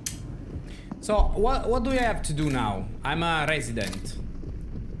 So what do we have to do now? I'm a resident.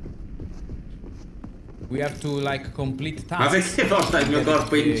 We have to like complete tasks. Ma perché porta il mio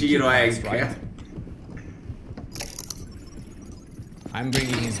corpo in giro, Hank? Right? I'm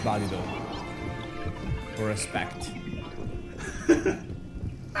bringing his body though. For respect.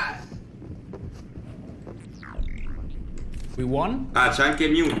 We won? Ah, c'è anche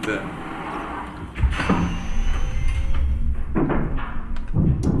mute.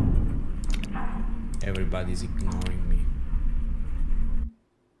 Everybody's ignoring me.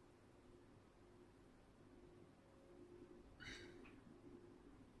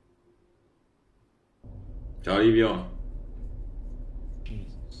 Ciao Livio.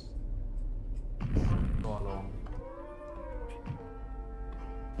 Go along.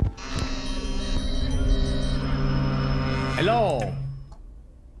 Hello.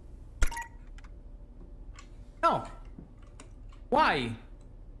 No. Why?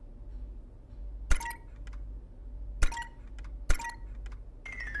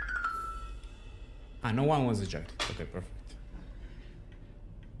 Ah, no one was ejected. Okay, perfect.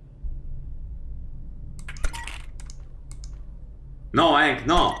 No, Hank,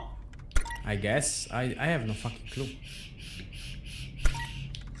 no. I guess. I have no fucking clue.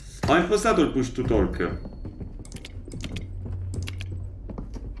 Ho impostato il push to talk.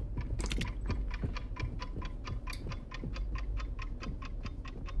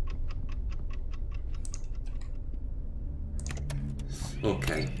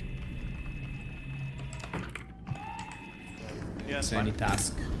 Ok. Yes, any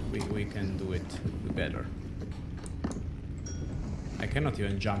task, we can do it better. I cannot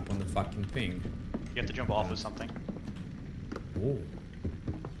even jump on the fucking thing. You have to jump off of something. Oh.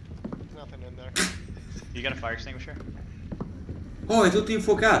 There's nothing in there. You got a fire extinguisher? Oh, è tutto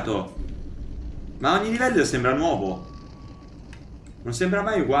infuocato. Ma ogni livello sembra nuovo. Non sembra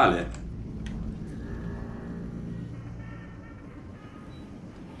mai uguale.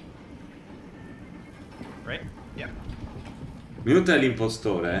 Right? Yeah. Minuto è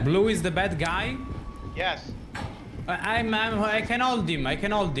l'impostore. Blue is the bad guy? Yes. I can hold him. I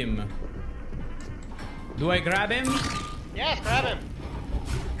can hold him. Do I grab him? Yes, grab him.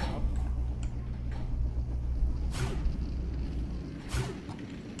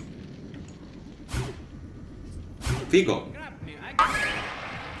 Figo. Grab me. I can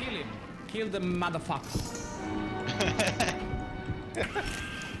kill him. Kill the motherfucker.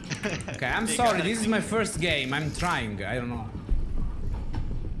 Okay, I'm sorry. This is my first game. I'm trying. I don't know.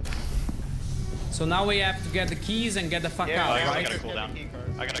 So now we have to get the keys and get the fuck out, I right? gotta cool down.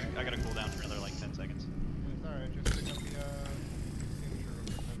 I gotta cool down for another like 10 seconds. Alright, just pick up the extinguisher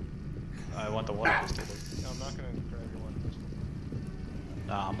real quick. I want the water pistol. No, I'm not gonna grab your water pistol.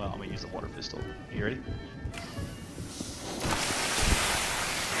 Nah, I'm gonna use the water pistol. You ready?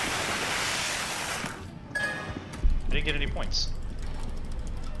 I didn't get any points.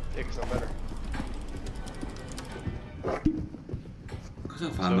 Yeah, 'cause I'm better. Cosa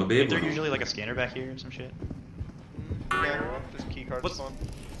fanno? So, is there Bevono? usually like a scanner back here or some shit? Yeah, there's key cards on.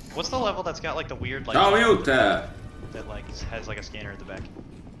 What's the level that's got like the weird like Ciao, Mute! that like has like a scanner at the back?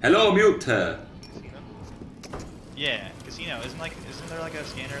 Hello, Mute! Yeah, casino. Isn't there like a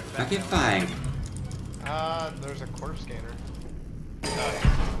scanner at the Ma back? che fai? There's a corpse scanner.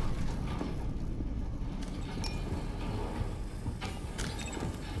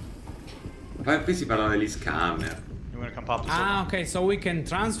 Qui si parla degli scammer. You wanna come pop this Ah, okay, so we can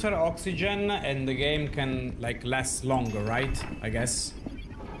transfer oxygen and the game can like last longer, right? I guess.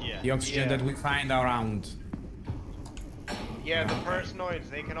 Yeah. The oxygen that we find around. Yeah, the personoids,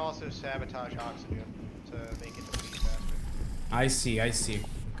 they can also sabotage oxygen to make it bleed faster. I see.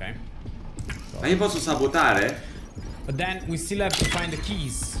 Okay. Ma io posso sabotare? But then we still have to find the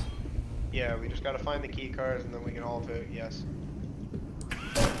keys. Yeah, we just gotta find the key cards and then we can all vote yes.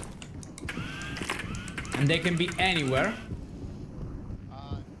 And they can be anywhere.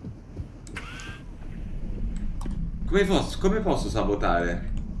 Come posso sabotare?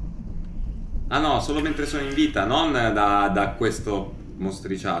 Ah no, solo mentre sono in vita, non da questo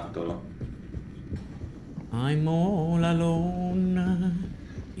mostriciattolo. I'm all alone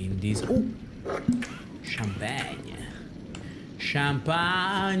in this... Champagne.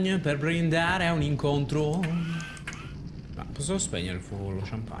 Champagne per brindare a un incontro. Ma posso spegnere il fuoco con lo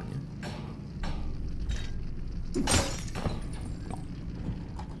champagne?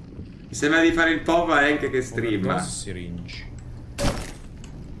 Mi sembra di fare il pop anche che streama. Syringe.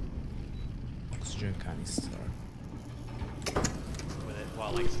 Oxygen canister. with it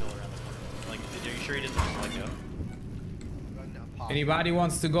while like still around the corner. Like, are you sure he didn't just like go? Anybody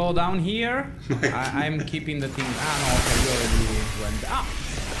wants to go down here? I'm keeping the thing. Ah no, okay, you already went. Ah!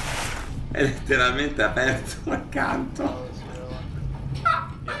 È letteralmente aperto accanto.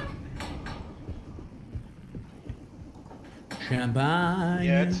 Champagne.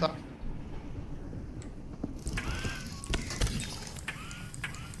 Yeah, it's up.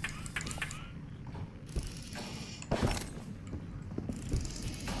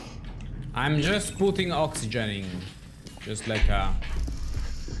 I'm just putting oxygen in. Just like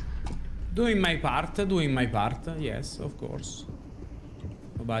doing my part, yes, of course.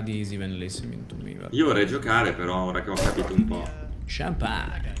 Nobody is even listening to me. But... Io vorrei giocare però, ora che ho capito un po'.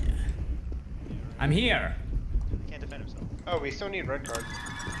 Champagne. I'm here. Can't defend himself. Oh, we still need red cards.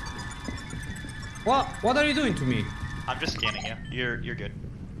 What are you doing to me? I'm just scanning you. You're good.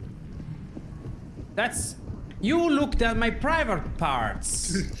 That's... You looked at my private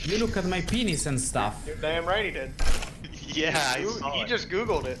parts. You look at my penis and stuff. You're damn right he did. Yeah, I saw He it. just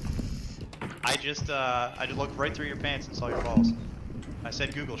Googled it. I just looked right through your pants and saw your balls. I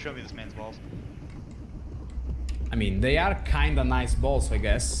said, Google, show me this man's balls. I mean, they are kinda nice balls, I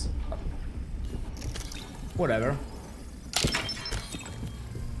guess. Whatever.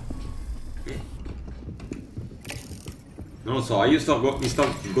 Non lo so, io mi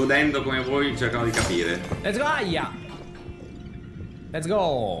sto godendo come voi cercando di capire. Let's go, Aya! Let's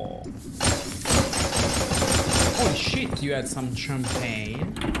go! Holy shit, you had some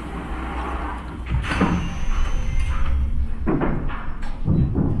champagne.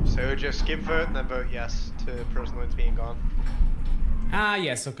 So just skip vote and then vote yes to personoids being gone. Ah,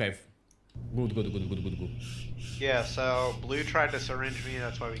 yes, okay. Good. Yeah, so Blue tried to syringe me,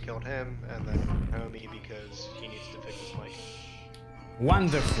 that's why we killed him, and then Homie because he needs to fix his mic.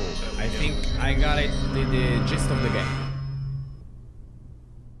 Wonderful. I think I got it, the gist of the game.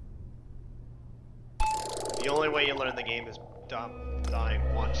 The only way you learn the game is dying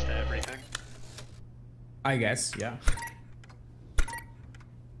once to everything. I guess, yeah.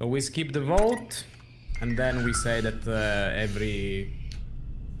 So we skip the vote, and then we say that every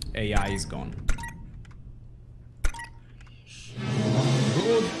AI is gone.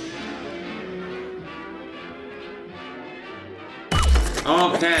 Good.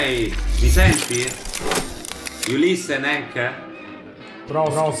 Ok, mi senti? You listen, Hank?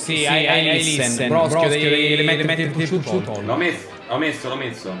 Bro, sì, I listen. Broschio, devi metterti sul tutto. L'ho messo.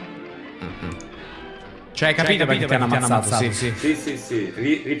 Cioè, hai capito perché ti hanno ammazzato? Sì. Sì.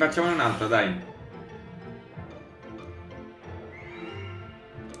 Rifacciamone un'altra, dai.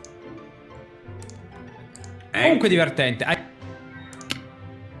 Comunque divertente.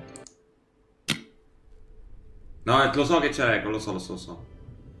 No, lo so che c'è, lo so.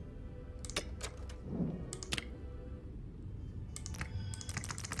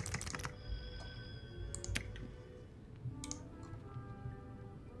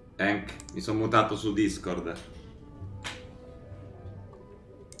 Hank, mi sono mutato su Discord.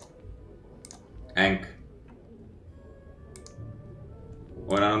 Hank.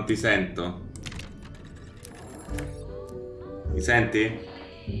 Ora non ti sento. Mi senti?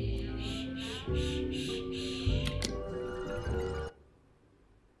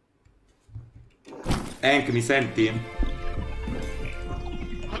 Hank, mi senti?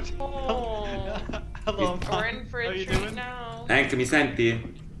 Oh. Hello, We're in for a treat now. Hank, mi senti?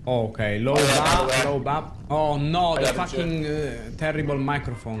 Okay, low bap. Oh no, the fucking terrible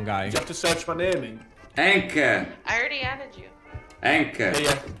microphone guy. You have to search my name in. Hank! I already added you. Hank!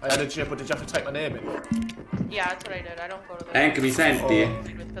 Yeah, I added you, but did you have to type my name in? Yeah, that's what I did. I don't go to the. Hank, mi senti?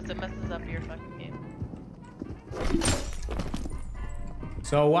 Because it messes up your fucking game.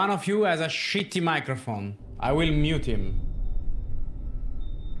 So one of you has a shitty microphone. I will mute him.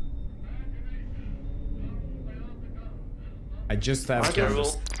 I just have to...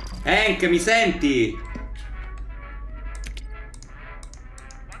 Hank, mi senti?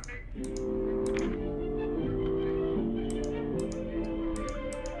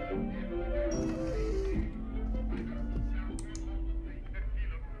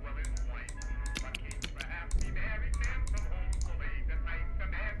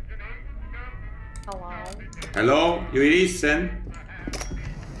 Hello? Hello? You listen?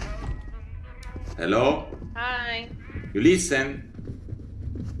 Hello? Hi. You listen?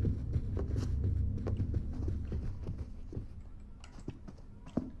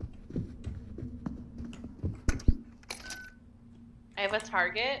 I have a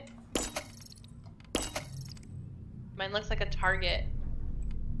target. Mine looks like a target.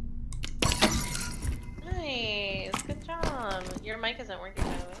 Nice. Good job. Your mic isn't working,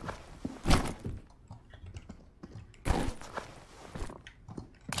 by the way.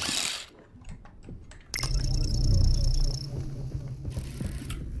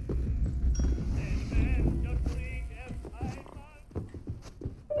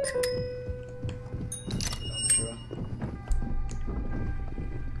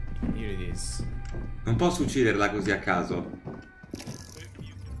 Here it is. Non posso ucciderla così a caso.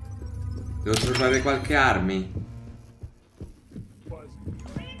 Devo trovare qualche armi.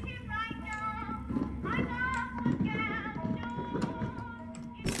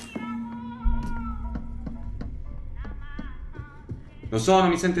 Lo so, non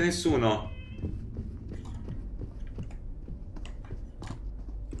mi sente nessuno.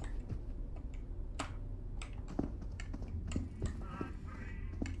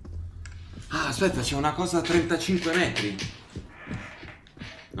 Ah, aspetta, c'è una cosa a 35 metri.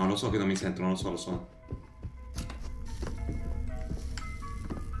 No, lo so che non mi sentono, lo so.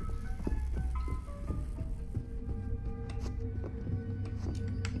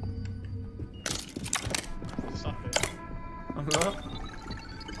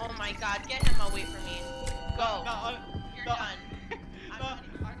 Oh my god, get him away from me. Go. You're done.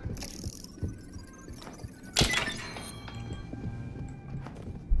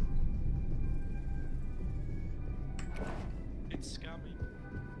 It's scammy.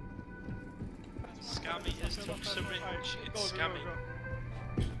 Scammy has took syringe. It's scammy.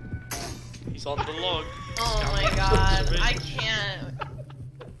 He's on the log. Oh Scammy my took god, syringe. I can't.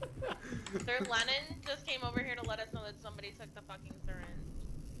 Sir Lennon just came over here to let us know that somebody took the fucking syringe.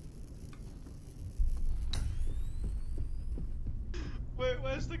 Wait,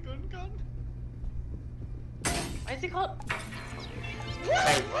 where's the gun gone? Why is he called? What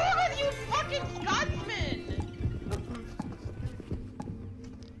is wrong with you fucking Scotsman?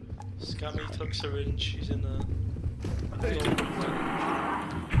 Scammy took syringe. She's in a.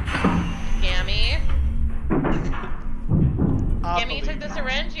 Scammy? Scammy, you took the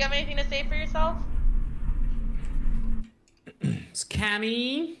syringe? You have anything to say for yourself?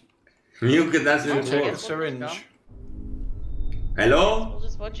 Scammy? Nuke doesn't Take work. the syringe. Hello? We'll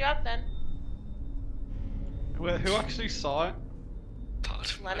just vote you up then. Wait, who actually saw it?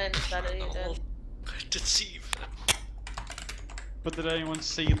 Lennon said it, he did. Deceive. But did anyone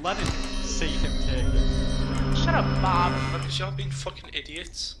see Lennon see him take it? Shut up, Bob. Because y'all being fucking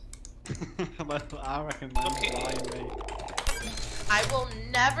idiots. I reckon Lennon's lying, mate. I will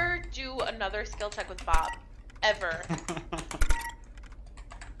never do another skill check with Bob. Ever.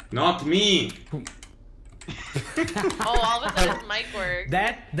 Not me. Oh, all of a sudden his mic works.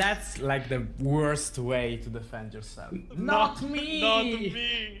 That's like the worst way to defend yourself. Not me! Not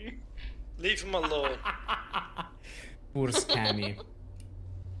me! Leave him alone. Poor Scammy.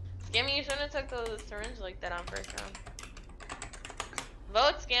 Scammy, you shouldn't have took the syringe like that on first round.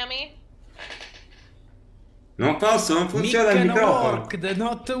 Vote, Scammy. Non posso, non funziona il microfono. Worked,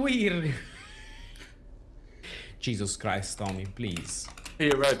 not weird. Jesus Christ, Tommy, please.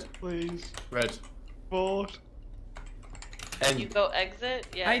 Here, red. Please. Red. Vote. You go exit?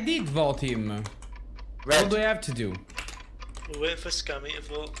 Yeah. I did vote him. Red. What do I have to do? We're waiting for Scammy to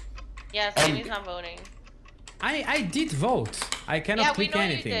vote. Yeah, Scammy's not voting. I did vote. I cannot click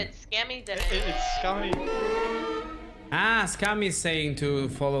anything. Yeah, we know you did. Scammy did it. It's Scammy. Ah, Scammy is saying to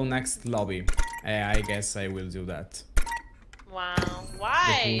follow next lobby. I guess I will do that. Wow.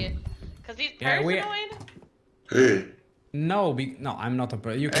 Why? Because he's paranoid? No, no, I'm not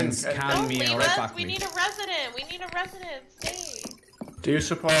a you can scam me or fuck We me. need a resident. We need a resident. Stay. Do you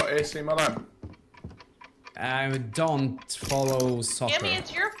support AC Milan? I don't follow soccer. Scammy,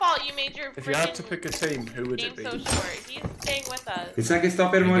 it's your fault you made your If you had to pick a team, who would name it be? so short. He's staying with us. Mi sa che sto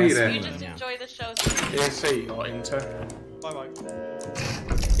per morire. You just enjoy the show. AC or Inter? Bye bye.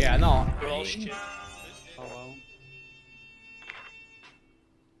 Yeah, no.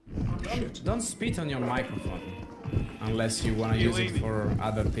 Don't spit on your microphone unless you wanna use it for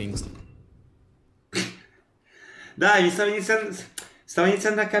other things. Dai, stavo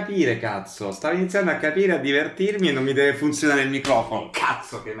iniziando a capire, cazzo. Stavo iniziando a capire, a divertirmi e non mi deve funzionare il microfono.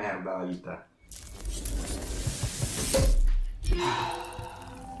 Cazzo, che merda la vita.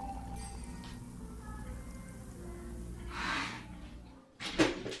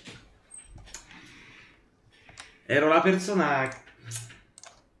 Ero la persona...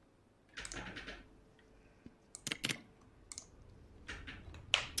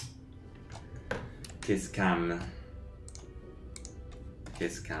 Che scam. Che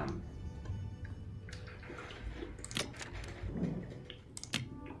scam.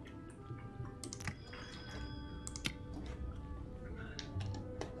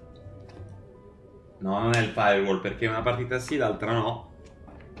 No, non è il firewall, perché una partita sì, l'altra no.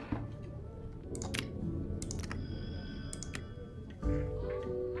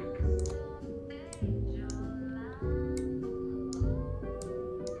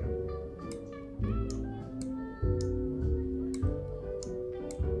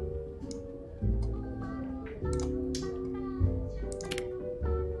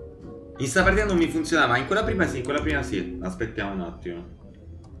 In sta partita non mi funzionava, in quella prima sì, in quella prima sì. Aspettiamo un attimo.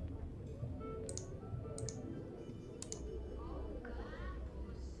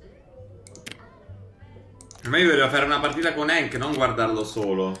 Ma io volevo fare una partita con Hank, non guardarlo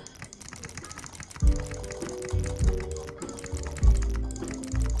solo.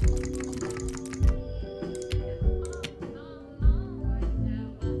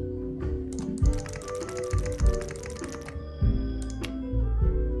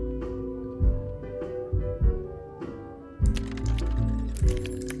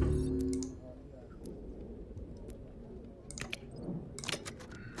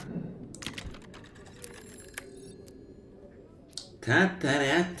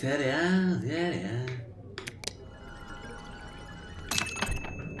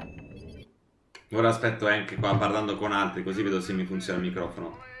 Ora aspetto anche qua parlando con altri, così vedo se mi funziona il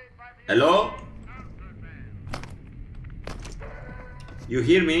microfono. Hello? You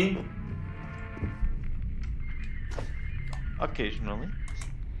hear me? Occasionally.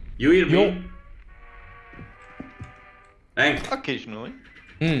 You hear me? Hank? Occasionally.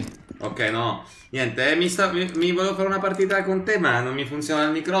 Ok, no. Niente, mi volevo fare una partita con te, ma non mi funziona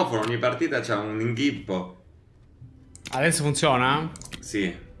il microfono. Ogni partita c'ha un inghippo. Adesso funziona?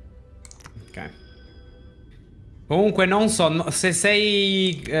 Sì. Ok. Comunque non so, se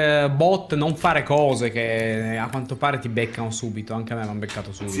sei bot non fare cose che a quanto pare ti beccano subito. Anche a me mi hanno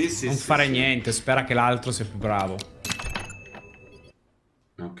beccato subito. Sì, non fare niente, spera che l'altro sia più bravo.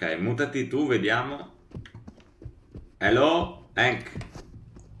 Ok, mutati tu, vediamo. Hello, Hank.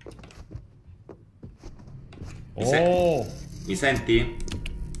 Mi senti?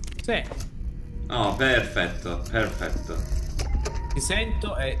 Sì. Oh, perfetto, perfetto. Ti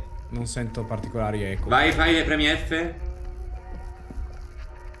sento e non sento particolari eco. Vai, fai, premi F.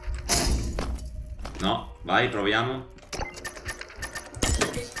 No, vai, proviamo.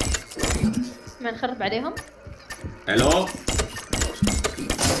 ما نخرب عليهم. Hello?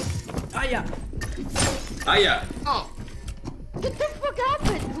 Aia! Aia! Oh. What the fuck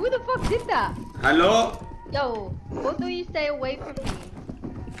happened? Who the fuck did that? Hello? Yo, both of you stay away from me.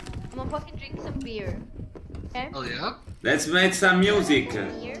 I'm gonna fucking drink some beer. Okay? Oh yeah? Let's make some music.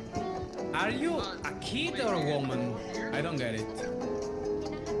 Are you a kid or a woman? I don't get it.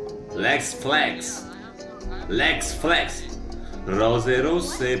 Lex flex. Lex flex. Rose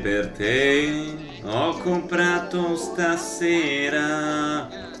rosse per te ho comprato stasera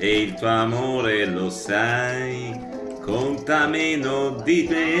e il tuo amore lo sai, conta meno di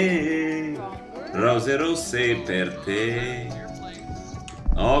me. Rose rosse per te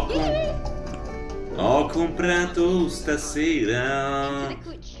ho comprato stasera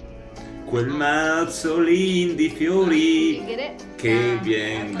quel mazzolin di fiori che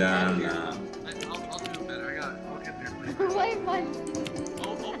viene dalla... Why am I?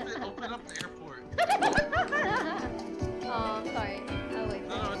 Open up the airport. Oh, I'm sorry. Oh, wait.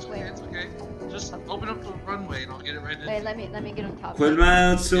 No, it's okay, it's okay. Just open up the runway and I'll get it right in. Wait, let me get on top. Quel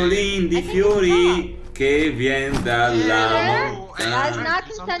mazzolin di fiori che vien dalla That's montagna. not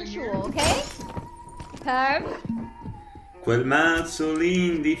consensual, okay? Perm. Quel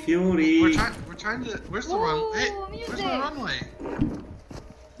mazzolin di fiori. We're trying to. Where's the run? Hey, where's the runway?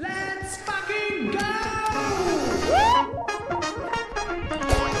 Let's fucking go!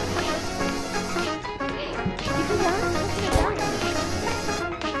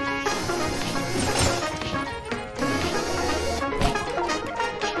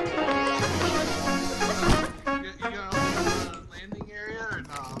 Landing area or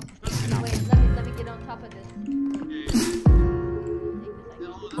no? Wait, let me get on top of this.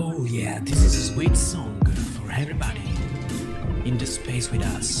 Oh yeah, this is a sweet song for everybody in the space with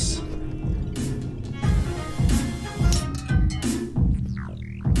us.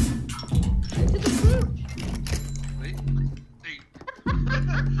 Wait. Hey.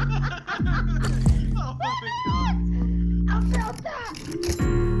 Oh my god. I felt that.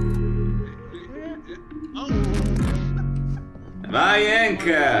 Vai Hank!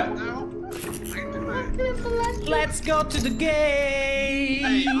 Let's go to the game!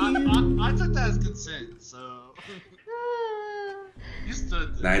 Hey, I took that as consent, so. You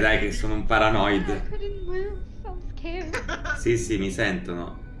stood there. Dai che sono un paranoid. I couldn't move. I was scared. Sì, mi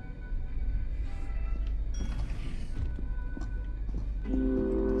sentono.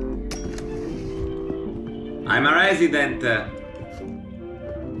 I'm a resident.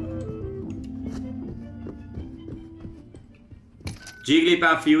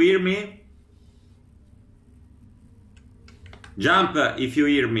 Jigglypuff, you hear me? Jump if you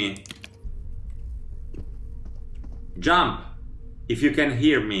hear me. Jump if you can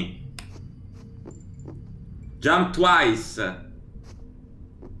hear me. Jump twice.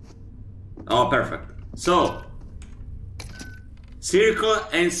 Oh, perfect. So, circle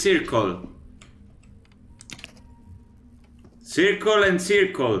and circle. Circle and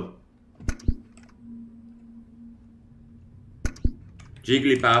circle.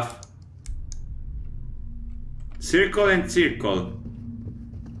 Jigglypuff. Circle and circle.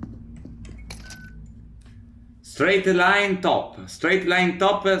 Straight line top. Straight line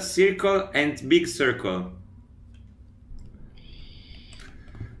top, circle and big circle.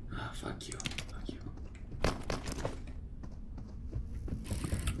 Ah, fuck you. Fuck you.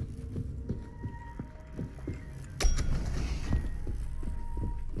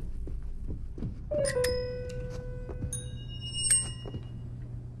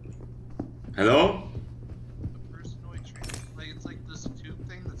 Hello? Personoid tree. Like it's like this tube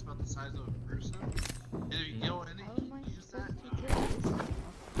thing that's about the size of a person. And if you go in it, you can use that.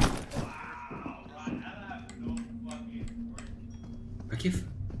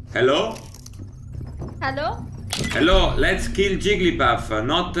 Hello? Hello? Hello, let's kill Jigglypuff.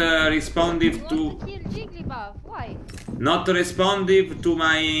 Not responsive to. Kill Jigglypuff. Why? Not responsive to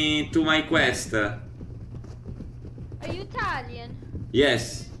my quest. Are you Italian?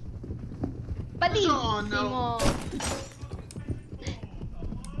 Yes. Bellissimo. no.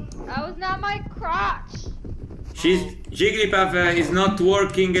 That was not my crotch. Jigglypuff is not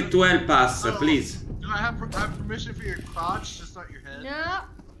working to help us, please. Do I have permission for your crotch, just not your head? No.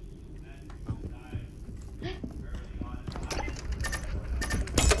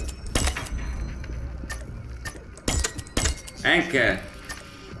 Hank.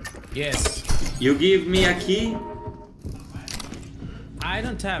 Yes. You give me a key? I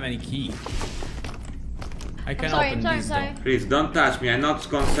don't have any key. I can sorry, open I'm this sorry. door. Please don't touch me. I'm not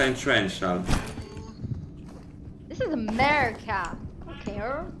consensual. This is America. Okay,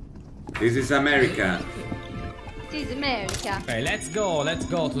 This is America. this is America. Okay, let's go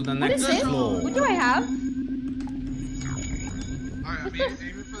to the What next is this? floor. What do I have? Alright, I'm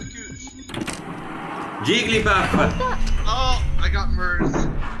aiming for the cooch. Jigglypuff! Oh, I got MERS.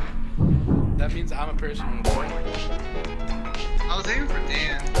 That means I'm a person. I was aiming for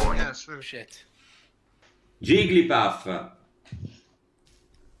Dan. Yeah, sure. Shit. Jigglypuff!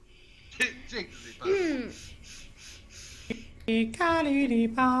 Jigglypuff.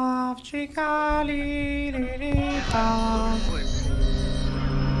 Chica-lily-puff, chica-lily-puff.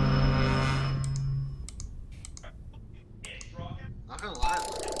 Not gonna lie.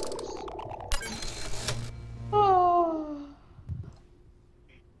 Oh.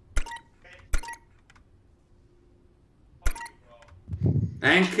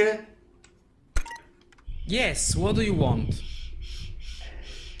 Hank? Yes, what do you want?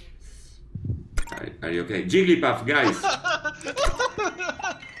 Are you okay? Jigglypuff, guys!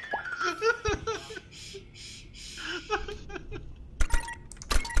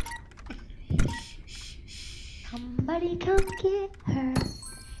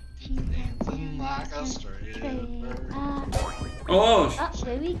 Oh,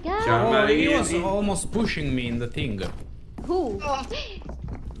 there we go. Oh, he was almost pushing me in the thing. Who?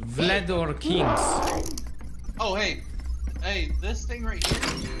 Vlad or Kings. Oh, hey. Hey, this thing right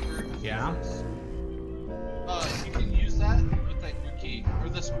here. Yeah. You can use that with like your key. Or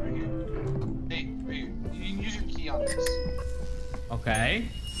this one right here. Hey, right here. You can use your key on this. Okay.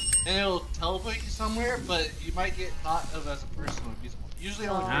 And it'll teleport you somewhere, but you might get thought of as a person with these. Usually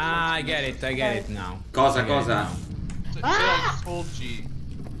only. Ah, I get it now. Cosa, I get it cosa? now. So I just hold G.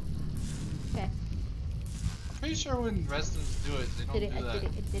 Okay. I'm pretty sure when residents do it, they don't do that I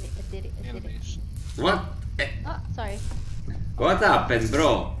did it. animation. What? Oh, sorry. What happened,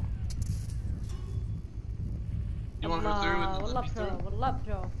 bro? You want her through and then let me through? Wallah,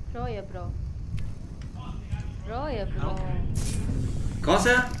 bro. Bro, yeah, bro. Bro, yeah, bro.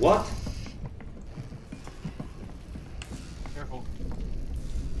 Cosa? What? Careful.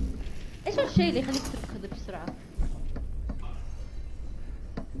 ايش الشيء اللي يخليك تركض بسرعة؟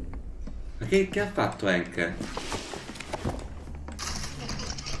 Ma che ha fatto Hank?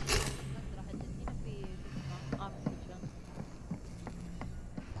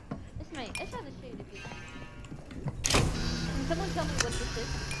 اسمعي ايش هذا الشيء اللي فيه؟ Can someone tell me what this is?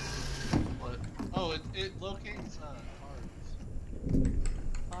 What? Oh, it locates cards.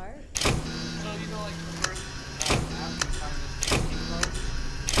 Cards? So you know, like the first app you find this cards.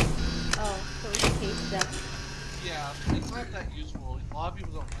 Oh, so it locates them. Yeah, it's not that useful. A lot of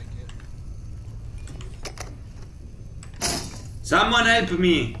people don't like it. Someone help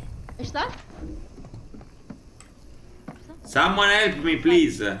me! ايش صار؟ Someone help me,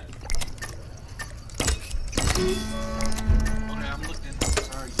 please! Okay, I'm looking.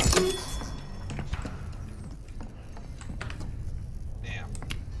 Sorry. Damn.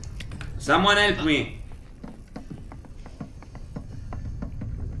 Someone help me!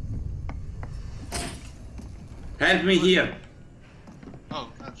 Help me here! Oh,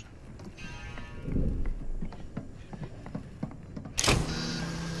 gotcha.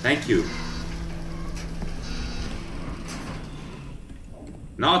 Thank you.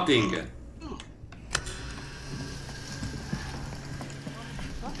 Nothing.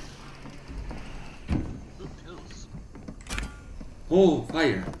 Oh,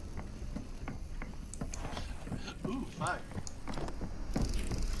 fire. Ooh, fire.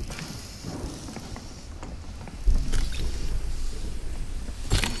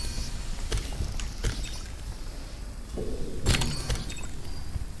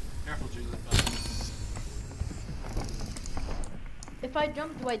 Careful, Julie. If I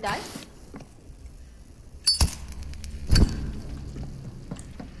jump, do I die?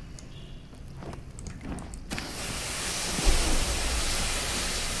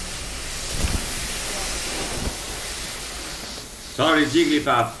 Sorry,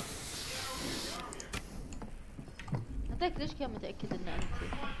 Jigglypuff. هذاك ليش كان متأكد إن أنت؟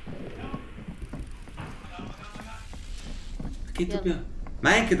 Che dobbiamo...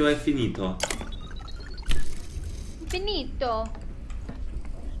 Ma anche dove è finito? Finito.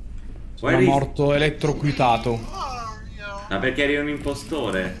 Sono morto elettrocutato. Ma perché eri un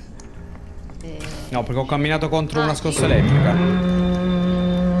impostore? No, perché ho camminato contro una scossa elettrica.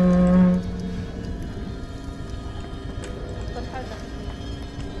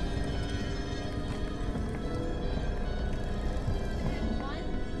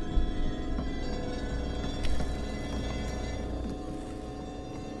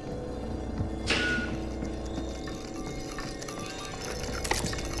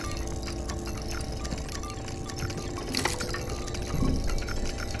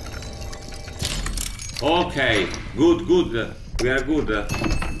 Okay, good, good. We are good.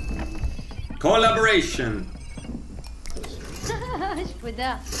 Collaboration. ايش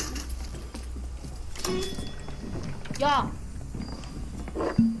بدا؟ يا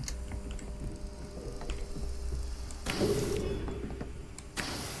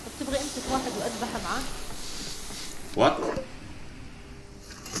تبغي امسك واحد واذبحه معاه؟ What?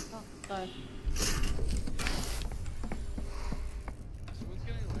 طيب.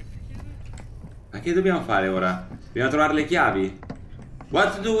 Ma che dobbiamo fare ora? Dobbiamo trovare le chiavi?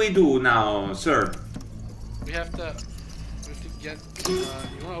 What do we do now, sir? We have to get. You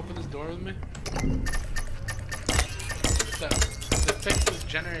want to open this door with me? The fix this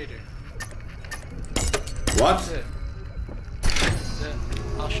generator. What? That's it. That's it.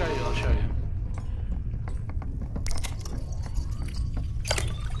 I'll show you. I'll show you.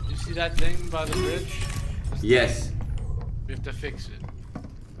 You see that thing by the bridge? Yes. We have to fix it.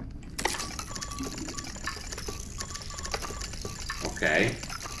 Ok.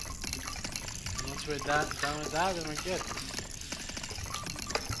 Once we're done with that, then we're good.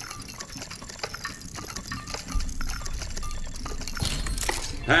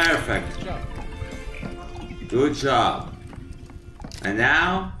 Perfect. Good job. Good job. And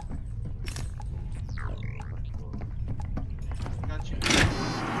now? Got you.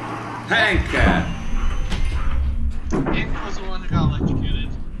 Hank! Hank was the one who got electrocuted.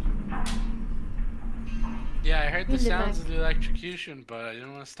 Yeah, I heard the sounds of the electrocution, but I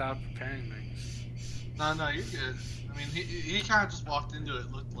didn't want to stop repairing things. No, you're good. I mean, he kind of just walked into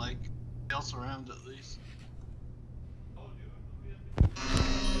it, looked like. Else around at least.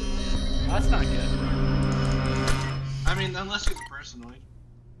 That's not good. I mean, unless he's personally.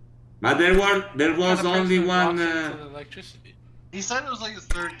 But there was only one. Electricity. He said it was like his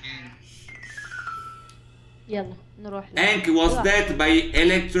third game. يلا نروح. Hank was dead by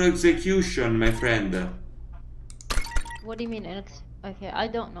electroexecution, my friend. What do you mean? Okay, I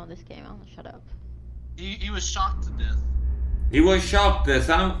don't know this game. I'll shut up. He was shot to death. He was shocked.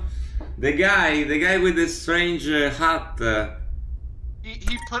 The guy with the strange hat.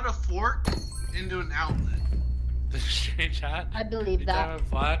 He put a fork into an outlet. The strange hat? I believe that.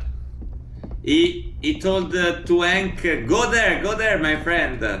 Vlad? He told to Hank, go there, my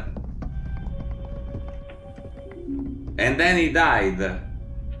friend. And then he died. The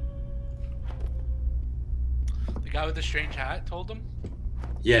guy with the strange hat told him?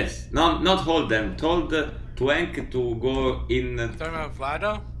 Yes, no, not hold them. Told to Hank to go in. Talking about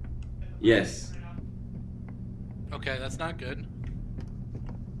Vlado? Yes. Okay, that's not good.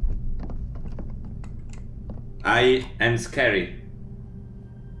 I am scary.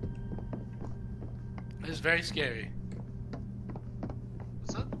 It's very scary.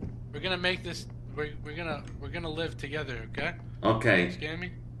 What's up? We're gonna make this. We're gonna live together, okay? Okay. You scare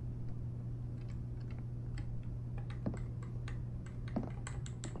me?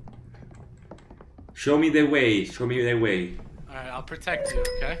 Show me the way. Show me the way. All right, I'll protect you,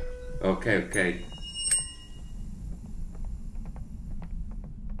 okay? Okay.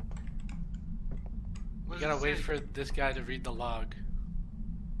 We gotta wait for this guy to read the log.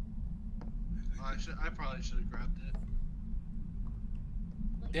 I probably should have grabbed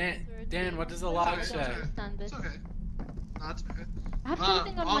it. Dan, what does the log say? It's okay. No, it's okay. I have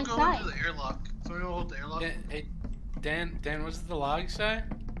something on my I'll go side. into the airlock. Someone will hold the airlock. Hey, Dan, what does the log say?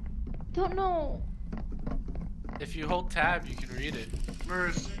 Don't know. If you hold tab, you can read it.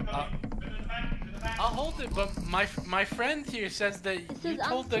 Where's? I'll hold it, but my friend here says that you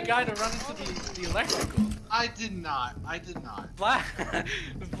told the guy to run into the electrical. I did not.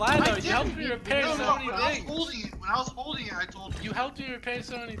 Vlado, you helped me repair so many things. When I was holding it, I told you. You helped me repair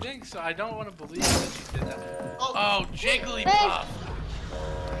so many things, so I don't want to believe that you did that. Oh, Jigglypuff!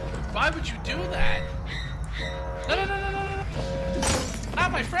 Why would you do that? No!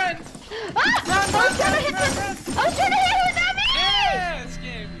 Not my friend! Ah! I was trying to hit her! I was trying to hit her! That me! Yeah, it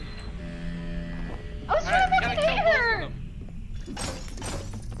scared me. I was trying to fucking hit her!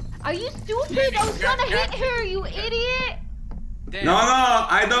 Are you stupid? I was trying to hit her, you idiot! No,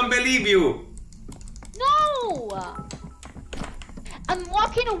 I don't believe you. No! I'm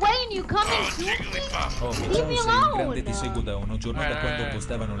walking away and you come and shoot me? Leave me alone! Grande ti seguo da uno giorno da quando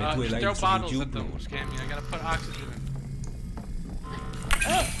postavano le tue live su YouTube. I gotta put oxygen in.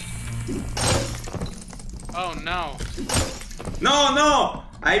 Oh no. No!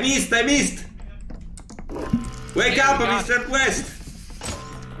 I missed! Wake up, Mr. Quest!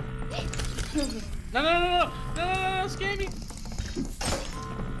 No, scare me!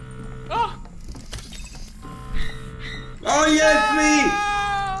 Oh! Oh, help me!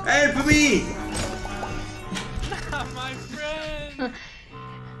 Help me! Not my friend!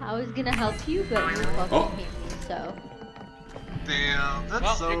 I was gonna help you, but you fucking hate me, so. Damn,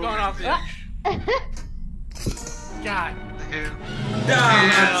 that's so. You're going off the edge. God.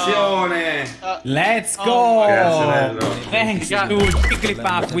 Dannazione! Let's go! Thanks to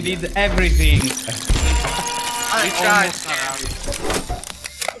Jigglypuff, we did everything. I tried.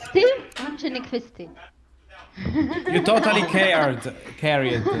 Still punching Christy. You totally carried.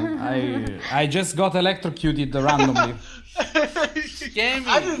 I just got electrocuted randomly.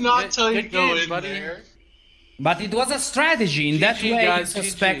 I did not tell you to go in there. But it was a strategy. In that way, I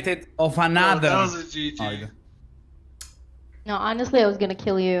suspected of another. That was a GG. No, honestly, I was gonna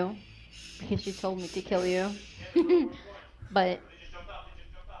kill you because you told me to kill you. But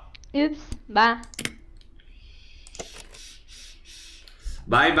oops, bye.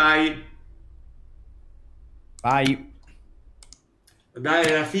 Bye. Dai,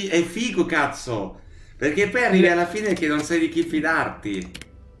 è figo, cazzo. Perché poi arrivi alla fine che non sai di chi fidarti.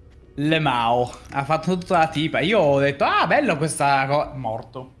 Le Mao ha fatto tutta la tipa. Io ho detto, ah, bello questa cosa.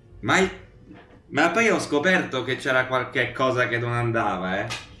 Morto. Ma poi ho scoperto che c'era qualche cosa che non andava,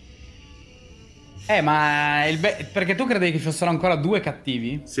 Ma perché tu credevi che fossero ancora 2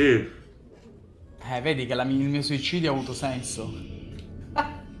 cattivi? Sì. Vedi che il mio suicidio ha avuto senso.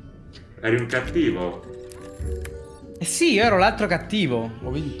 Eri un cattivo. Sì, io ero l'altro cattivo.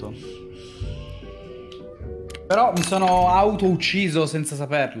 Ho vinto. Però mi sono auto-ucciso senza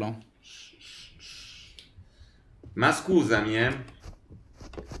saperlo. Ma scusami,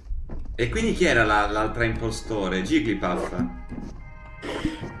 E quindi chi era l'altra impostore? Jigglypuff?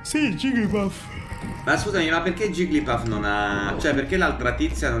 Sì, Jigglypuff. Ma scusami, ma perché Jigglypuff non ha... Cioè, perché l'altra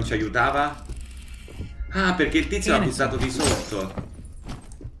tizia non ci aiutava? Ah, perché il tizio l'ha buttato di sotto.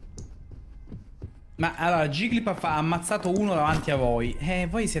 Ma allora, Jigglypuff ha ammazzato uno davanti a voi. E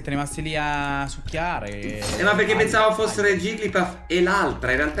voi siete rimasti lì a succhiare. Ma perché pensavo fossero Jigglypuff e l'altra.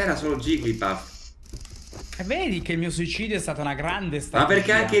 In realtà era solo Jigglypuff. E vedi che il mio suicidio è stata una grande strategia. Ma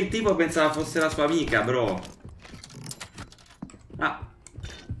perché anche il tipo pensava fosse la sua amica, bro. Ah.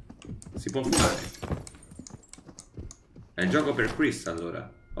 Si può fumare. È il gioco per Chris allora.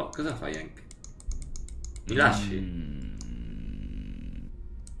 Oh, cosa fai Hank? Mi lasci?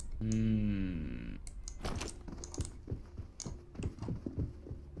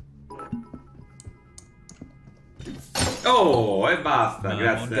 Oh, e basta, Ma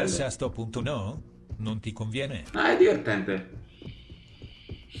grazie. montarsi a sto punto no? Non ti conviene? Ah, è divertente.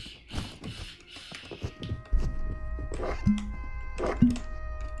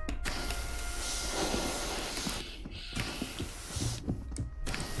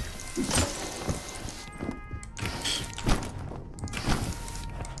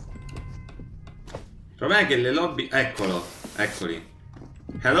 Il problema è che le lobby... Eccolo, eccoli.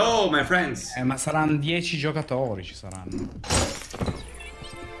 Hello, my friends. Ma saranno 10 giocatori, ci saranno.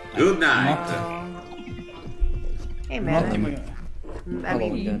 Good night. Hey, Un man. ottimo... I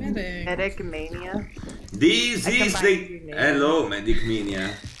mean, Medic Mania. This is the... Hello, Medic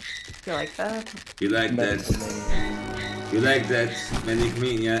Mania. You like that? You like that? You like that, Medic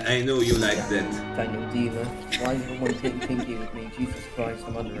Mania? I know you like that. Daniel Dealer. Why is everyone getting kinky with me? Jesus Christ,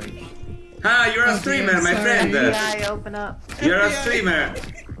 I'm underage. Ah, you're a streamer, my friend. FBI, open up. You're a streamer.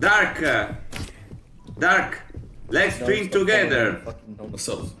 Dark. Dark. Let's stream together. What's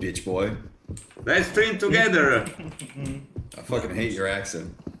up, bitch boy? Let's stream together. I fucking hate your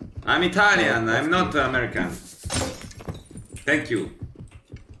accent. I'm Italian. I'm not American. Thank you.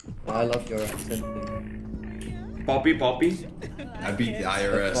 I love your accent. Poppy, Poppy. I beat the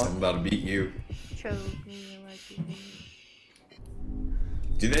IRS. I'm about to beat you.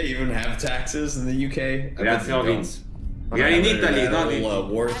 Do they even have taxes in the UK? Grazie, Vince. We are in Italy, not in...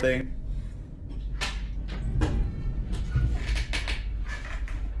 war thing.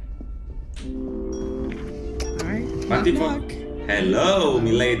 But hello,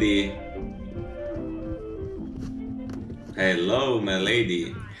 milady. Hello,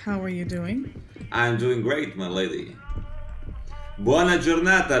 milady. How are you doing? I'm doing great, milady. Buona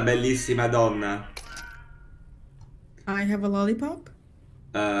giornata, bellissima donna. I have a lollipop?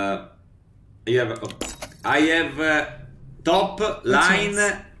 You have... I have top,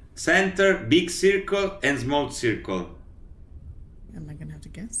 line, center, big circle, and small circle. Am I gonna have to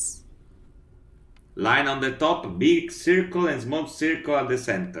guess? Line on the top, big circle, and small circle at the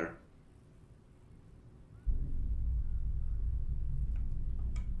center.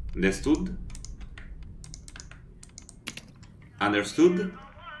 Understood? Understood?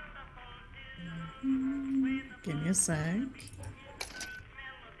 Give me a sec.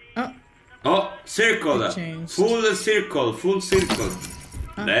 Oh. Oh, circle! It changed. Full circle, full circle.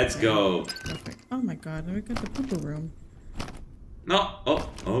 Let's Okay. go. Perfect. Oh my god, we got the purple room. No, oh,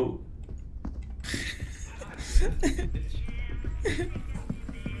 oh.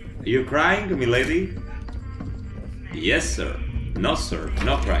 You crying, milady? Yes, sir. No, sir.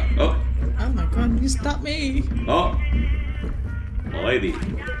 No crying. Oh, Oh my god, you stopped me! oh. Lady.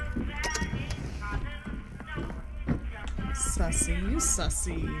 Sussy, you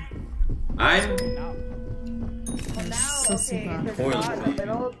sussy. I'm... Sussy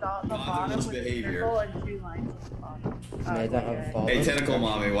bot. Mindless behavior. I don't have a father. Hey, tentacle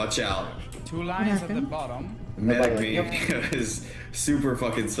mommy, watch out. 2 lines at the bottom. Medic is super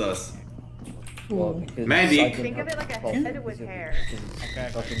fucking sus. Medic. Think of it like a head with hair.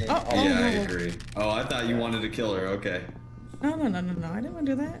 Okay. Yeah, I agree. Oh, I thought you wanted to kill her. Okay. No, I didn't want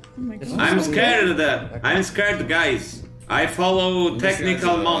to do that. Oh my god. I'm scared. I'm scared, guys. I follow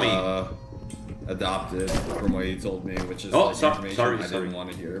technical mommy. Adopted from what you told me, which is Oh, like sorry, information I sorry. didn't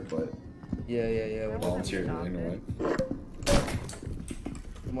want to hear, but Yeah. volunteered anyway.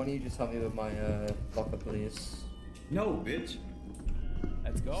 Why don't you just help me with my locker, please? No, bitch.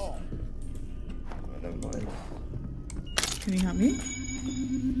 Let's go. Oh, never mind. Can you help me?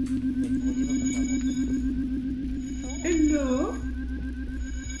 Hello.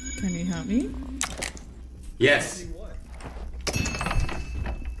 Can you help me? Yes.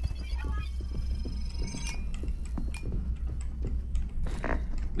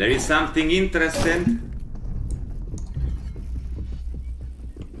 There is something interesting.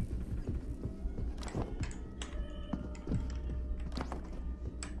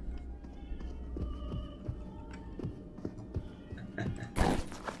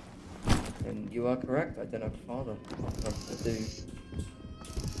 And you are correct, I don't have a father. I do.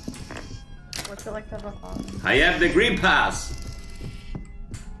 What's it like to have a father? I have the green pass.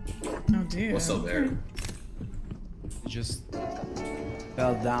 Oh dear. What's up there? Just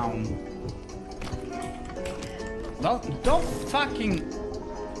fell down. Don't fucking.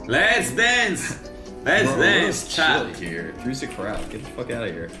 Let's dance. Let's Bro, dance, it's chat. chilly here. Drew's a crowd. Get the fuck out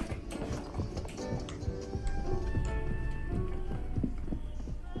of here.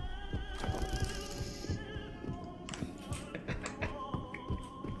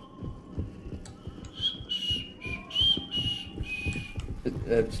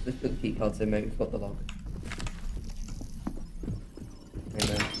 Just put the key cards in, mate. We've got the lock.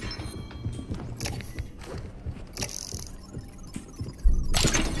 Amen.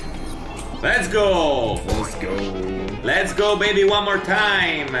 Let's go. Let's go. Let's go, baby, one more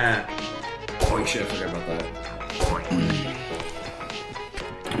time. Oh shit, I forgot about that.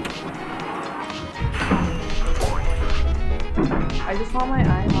 I just want my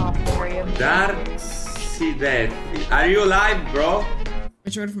IHOP. Hurry up. Darcy Death. Are you alive, bro?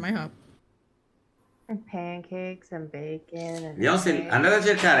 Which order for my hop? And pancakes and bacon and. Vediamo se andate a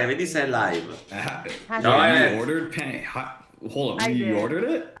cercare, vedi se è live. No, you ordered hold on, you did. ordered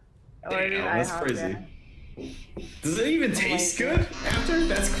it? Ordered Damn, that's IHOP, crazy. yeah. Does it even taste good after?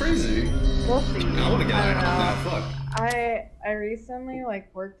 That's crazy. We'll see. I want to get I don't IHOP now. know. Fuck. I recently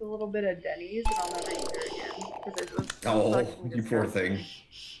like worked a little bit at Denny's and I'll never eat there again because it was Oh, fucking you poor disgusting. thing.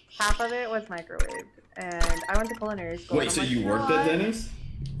 Half of it was microwaved, and I went to culinary school. Wait, and so I'm like, you worked know at what? Denny's?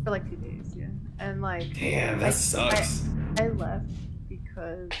 For like 2 days, yeah. And like, Damn, that sucks. I left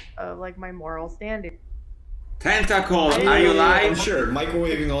because of like my moral standing. Tentacle, are you I'm live? sure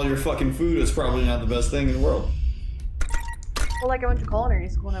microwaving all your fucking food is probably not the best thing in the world. Well, like I went to culinary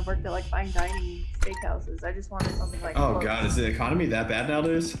school and I worked at like fine dining steakhouses. I just wanted something like. Oh close. god, is the economy that bad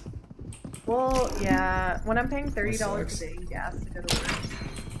nowadays? Well, yeah. When I'm paying $30 sucks. a day in gas to go to work.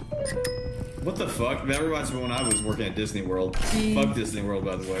 What the fuck? That reminds me of when I was working at Disney World. Fuck Disney World,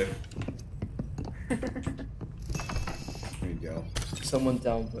 by the way. There you go. Someone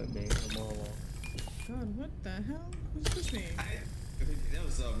downvote me. I'm all along. God, what the hell? Who's this me? That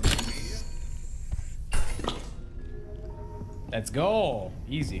was Let's go.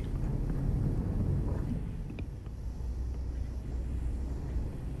 Easy.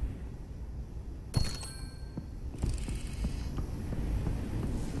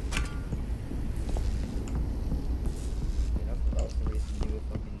 That was the reason you were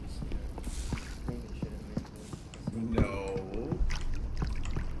fucking just screaming shit at me. No.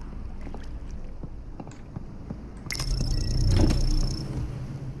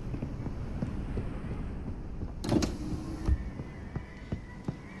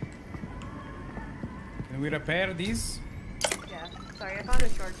 Can we repair these? Yeah. Sorry, I found a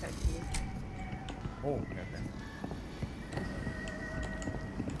shortcut key. Oh, okay.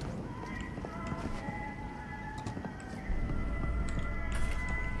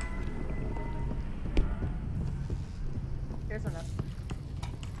 Here's enough.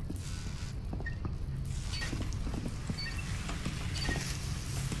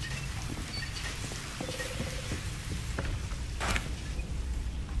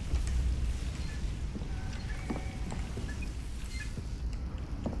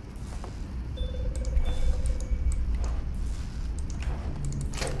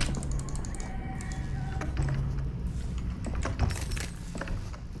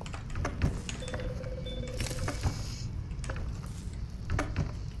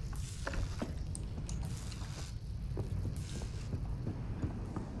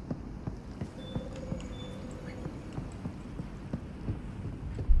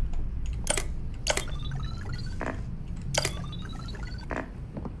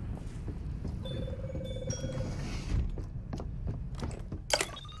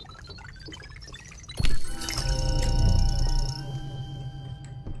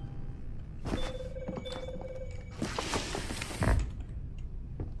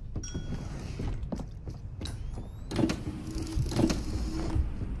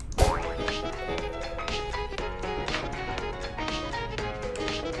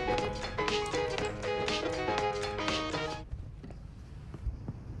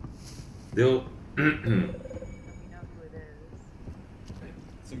 Devo...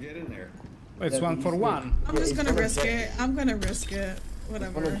 So get in there. Oh, it's 1 for 1. I'm just gonna risk it. I'm gonna risk it.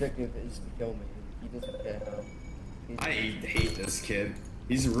 Whatever. His objective is to kill me. He doesn't care how. I hate this kid.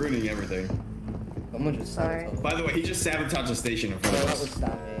 He's ruining everything. Someone just sabotaged. By the way, he just sabotaged the station in front of That us. was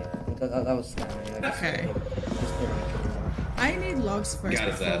Sammy. That was Sammy. Okay. I need logs first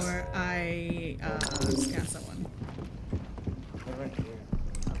Got his ass. before I scan someone. They're right here.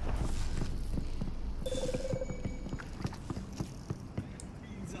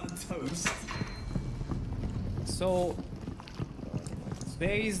 He's on toast. So,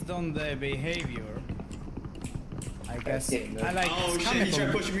 based on the behavior, I guess I like. Oh shit, he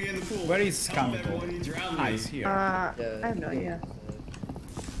tried pushing me in the pool. Where is Oh, Scammetol? he drowned Ah, me. he's here. I have no idea.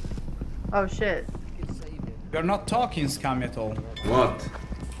 Oh shit. You're not talking, Scammetol. What?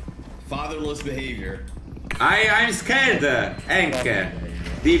 Fatherless behavior. I'm scared, Henk.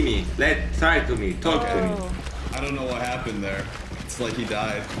 Dimmi, try to me, talk to me. I don't know what happened there. It's like he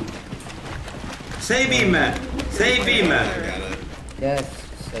died. Save him! Save him! I got it. Yes,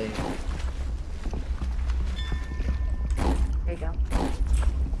 save. There you go.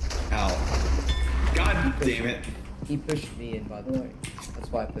 Ow. God damn it. He pushed me in, by the way. That's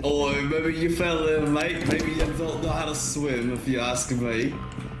why I pushed Oh, him. maybe you fell in, mate. Maybe you don't know how to swim, if you ask me.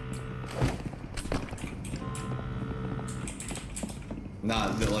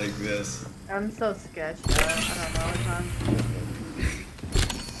 Not like this. I'm so sketched out. I don't know what's on.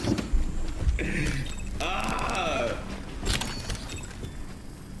 Ah!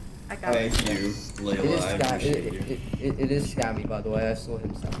 I got Thank it. you, Layla. I appreciate you. It is scammy, by the way. I saw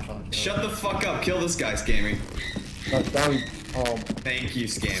him sabotage. Shut the fuck up. Kill this guy, Scammy. Don't. Thank you,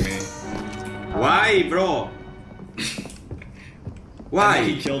 Scammy. Why, bro? Why? I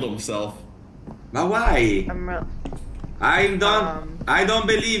think he killed himself. But why? I don't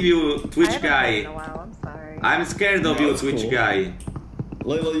believe you, Twitch guy. In a while. I'm sorry. I'm scared of No, you, it's Twitch cool. guy.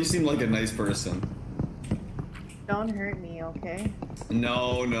 Layla, you seem like a nice person. Don't hurt me, okay?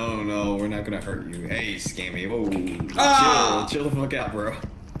 No, we're not gonna hurt you. Hey, Scammy, whoa. Ah! Chill the fuck out, bro.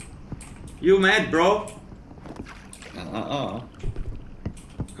 You mad, bro? Oh.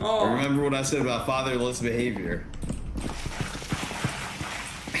 Oh. Remember what I said about fatherless behavior.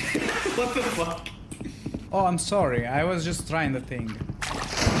 What the fuck? Oh, I'm sorry. I was just trying the thing.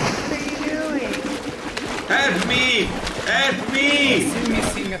 What are you doing? Help me! Help me! I'm still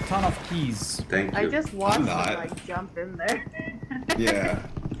missing a ton of keys. Thank I just watched him not. like jump in there. Yeah.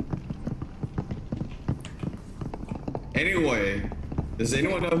 Anyway, does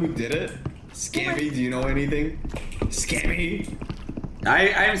anyone know who did it? Scammy, do you know anything? Scammy?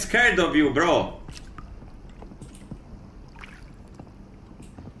 I'm scared of you, bro.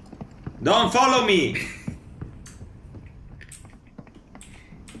 Don't follow me!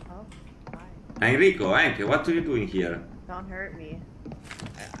 Oh, Enrico, Henk, what are you doing here? don't hurt me.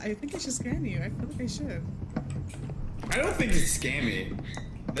 I think I should scan you. I feel like I should. I don't think it's Scammy.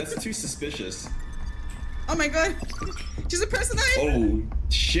 That's too suspicious. Oh my god! She's a person I. Oh,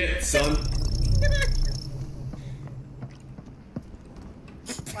 shit, son.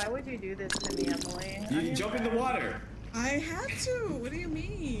 Why would you do this to me, Emily? You jump in the water. I had to. What do you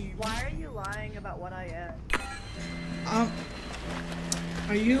mean? Why are you lying about what I am?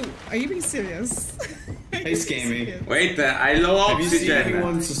 Are you being serious? Hey, Scammy. Wait, I low Have you seen oxygen.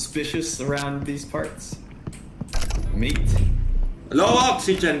 anyone suspicious around these parts? Meat. Low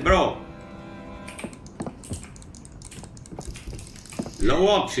oxygen, bro. Low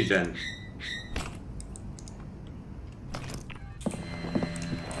oxygen.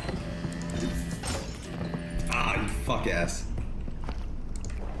 Ah, you fuck ass.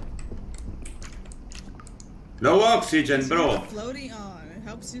 Low oxygen, bro. Floating on. It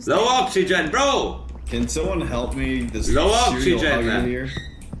helps you. Low oxygen, bro. Can someone help me? This Low cereal oxygen. hug in here?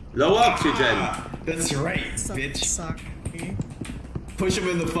 Low oxygen. Ah, that's right, bitch. Suck. Push him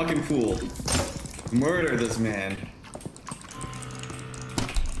in the fucking pool. Murder this man.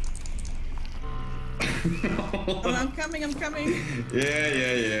 Oh, I'm coming. I'm coming.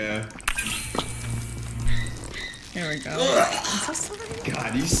 Yeah. Here we go. I'm so sorry.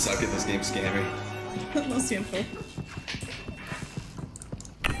 God, you suck at this game, Scammy. Lo siento.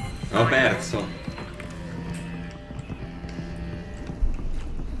 Ho perso.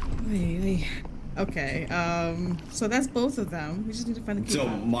 Okay, so that's both of them. We just need to find the key. So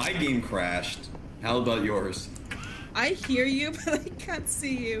my game crashed. How about yours? I hear you, but I can't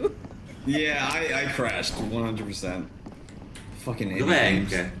see you. Yeah, I crashed 100%. Fucking idiot Dov'è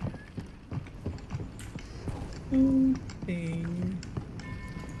games. Thing.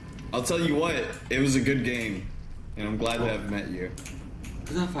 I'll tell you what, it was a good game, and I'm glad to have met you.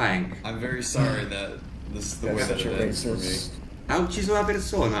 Cosa fa Hank? I'm very sorry that this is the way that it ends for me. Ha ucciso una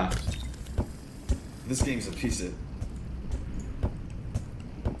persona. This game's a piece of...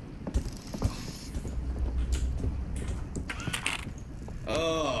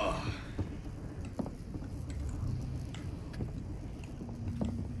 Oh.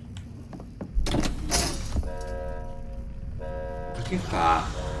 Ma che fa?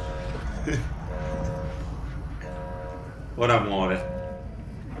 Ora muore.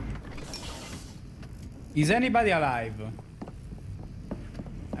 Is anybody alive?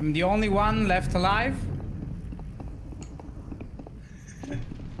 I'm the only one left alive?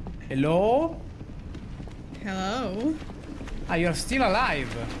 Hello? Hello? Ah, you're still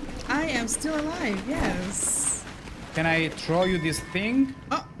alive. I am still alive, yes. Can I throw you this thing?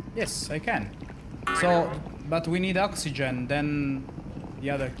 Oh. Yes, I can. So, but we need oxygen, then the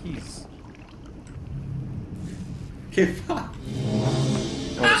other keys. Che fa?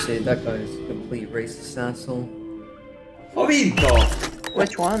 Honestly, that guy is a complete racist asshole. Ho vinto!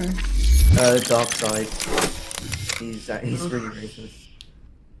 Which one? Dark Side. He's really racist.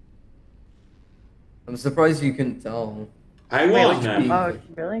 I'm surprised you couldn't tell. I won! Oh,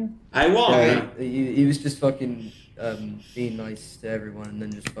 really? I won! Yeah, he was just fucking being nice to everyone and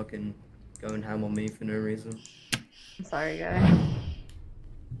then just fucking going ham on me for no reason. I'm sorry, guy.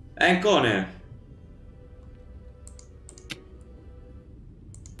 Ancone!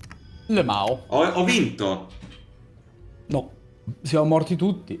 Le Mao. Ho vinto! No, siamo morti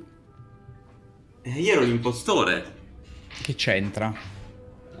tutti. Io ero l'impostore. Che c'entra?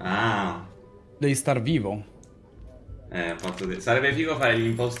 Ah. Devi star vivo. Ho fatto sarebbe figo fare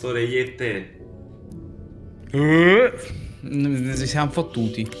l'impostore io e te. Ci siamo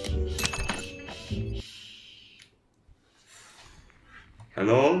fottuti.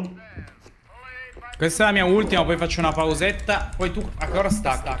 Hello? Questa è la mia ultima, poi faccio una pausetta. Poi tu, a che ora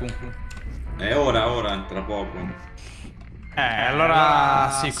stacchi tu? Ora, tra poco. Allora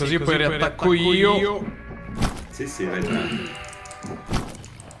sì, così poi riattacco io. Sì, vai tranquillo.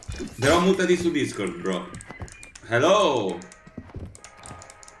 Però mutati su Discord, bro. Hello!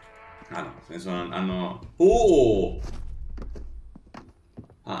 Ah no, se ne sono... hanno... Oh!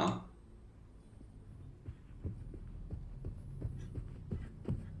 Ah.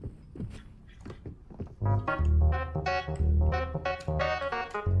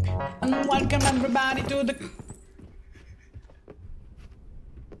 And welcome everybody to the...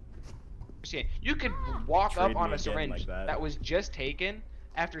 You could walk up on a syringe that was just taken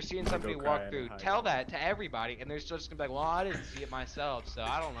after seeing somebody walk through. Tell that to everybody, and they're still just gonna be like, "Well, I didn't see it myself, so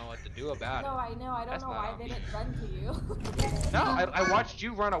I don't know what to do about it." No, I know. I don't know why they didn't run to you. No, I watched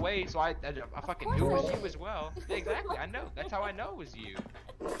you run away, so I fucking knew it was you as well. Yeah, exactly, I know. That's how I know it was you.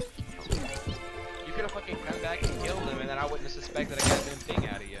 You could have fucking come back and killed him, and then I wouldn't have suspected a goddamn thing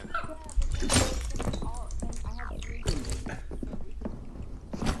out of you.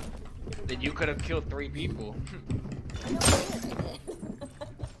 Then you could have killed 3 people.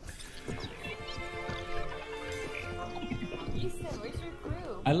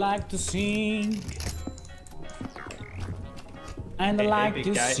 I like to sing. And I like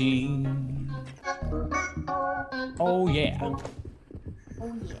to sing. Oh yeah.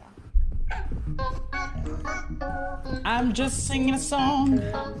 Oh yeah. I'm just singing a song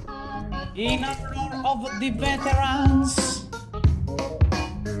in honor of the veterans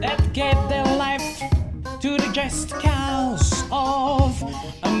that gave their life to the just cause of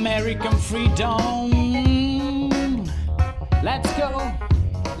American freedom. Let's go,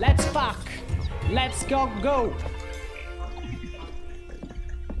 let's fuck, let's go.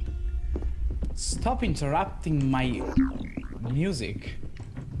 Stop interrupting my music.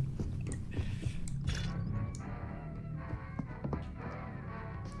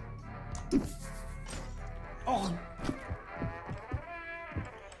 Oh.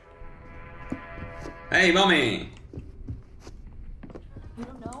 Hey, mommy! You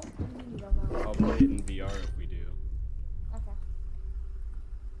don't know? What do you mean you don't know? I'll play it in VR if we do. Okay.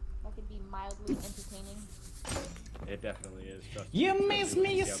 That could be mildly entertaining. It definitely is. Trust You me. miss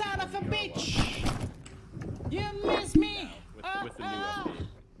me, you son of a bitch! You miss me! With the new update.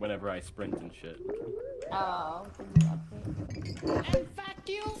 Whenever I sprint and shit. Oh, and fuck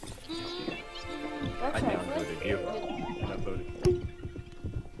you! I downloaded you and uploaded it.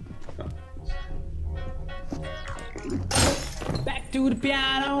 Back to the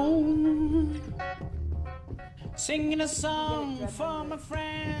piano, singing a song for my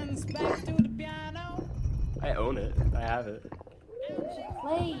friends. Back to the piano. I own it. I have it.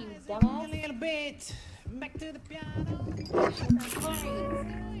 Play, you dumbass. A little bit. Back to the piano.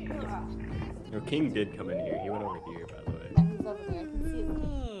 No, King did come in here. He went over here, by the way. He's over there. I can see his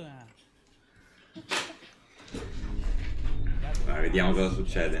name. Vai, vediamo cosa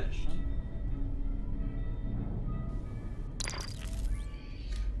succede.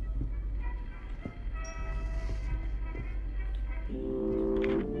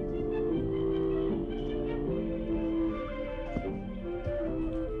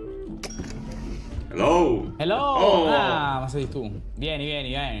 Hello! Hello! Oh! Ah, ma sei tu.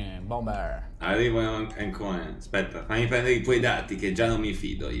 Vieni, Bomber. Arrivo ancora. Aspetta, fammi prendere i tuoi dati che già non mi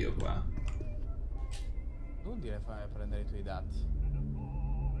fido io qua. Non dire fai prendere i tuoi dati.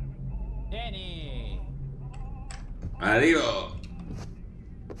 Vieni! Arrivo!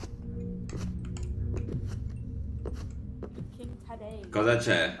 Cosa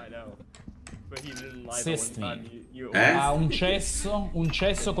c'è? Assistmi. Eh? Ha un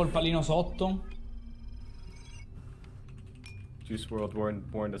cesso col pallino sotto. Juice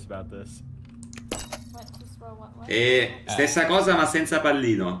WRLD warned us about this. E stessa cosa ma senza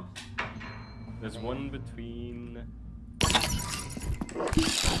pallino. There's one between...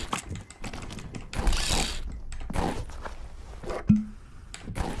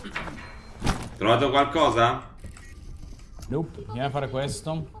 Trovato qualcosa? Nope, vieni a fare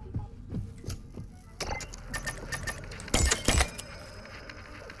questo.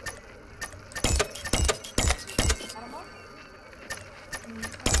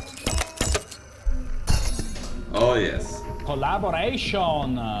 Oh yes.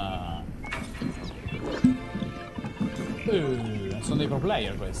 Collaboration. Sono dei pro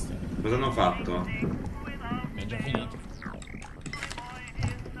player questi. Cosa hanno fatto? È già finito.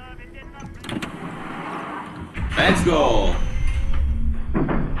 Let's go!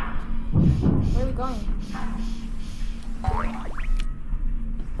 Where are we going?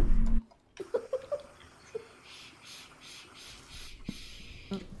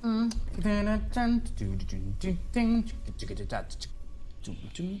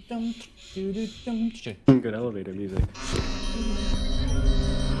 Good elevator music.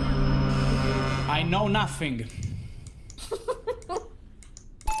 I know nothing.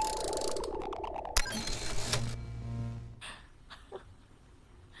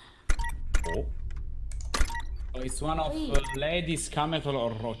 Oh. It's one of ladies, Homyatol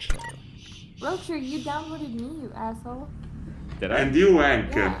or Rocher. Rocher, you downloaded me, you asshole. Did I? And you,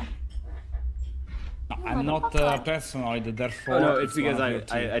 Hank. Yeah. No, I'm not personoid, therefore. Oh no, it's because one of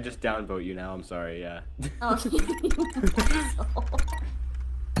your I just downvote you now. I'm sorry. Yeah. Oh,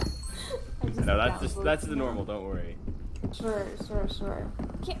 No, that's the normal. Don't worry. Sure.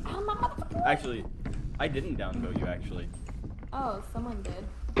 Okay, oh, my motherfucker. Actually, I didn't downvote you. Actually. Oh, someone did.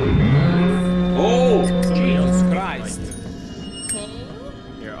 Oh! Jesus Christ. Okay.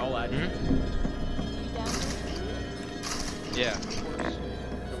 Here, I'll add you. Yeah, of course.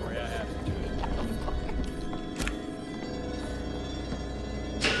 Don't worry, I have to.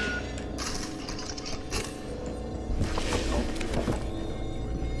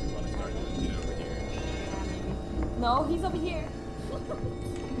 No, he's over here.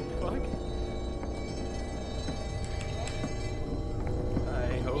 Fuck.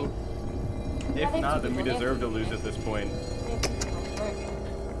 I hope. If not, then we deserve to lose at this point.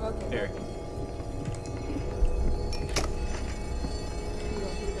 Okay. Here.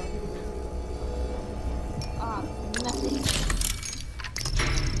 Nothing.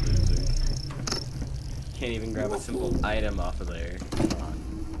 Can't even grab a simple item off of there. Come on.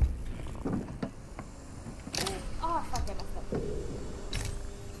 Oh, fuck, I messed up.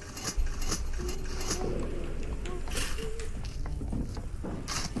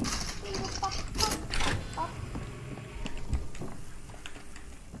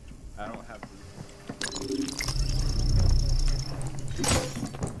 I don't have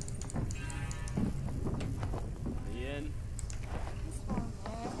Ian.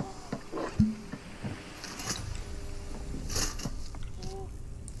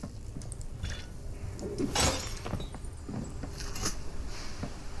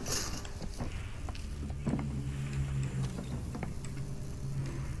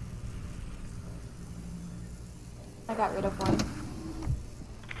 I got rid of one.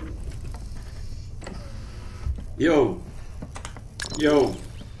 Yo! Yo.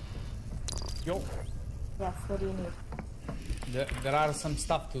 Yes, what do you need? There are some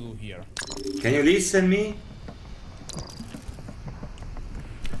stuff to do here. Can you listen me?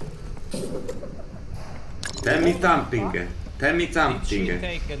 Tell me something. Tell me Did she something.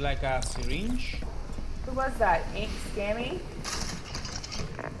 take like a syringe? Who was that? Ain't Scammy?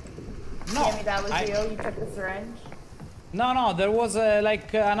 No, Scammy, that was you? You took the syringe? No, there was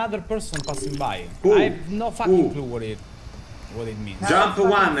like another person passing by. Who? I have no fucking clue what it means. Jump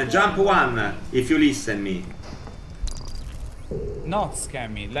one, if you listen me. not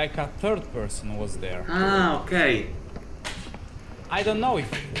scammy, like a third person was there. Ah, ok. I don't know if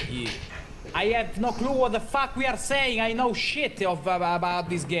I have no clue what the fuck we are saying. I know shit about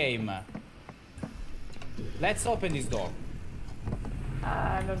this game. Let's open this door.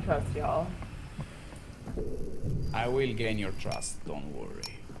 I don't trust y'all. I will gain your trust, don't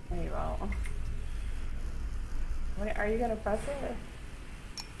worry. You will. Wait, are you gonna press it?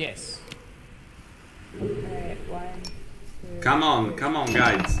 Yes. Alright, 1, 2. Come on,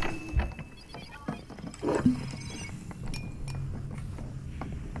 guys.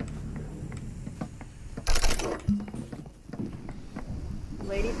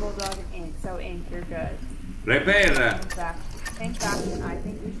 Lady Bulldog and Ink. So Ink, you're good. Repair. Think back, and I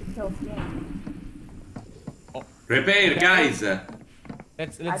think we should kill Skin. Repair, guys.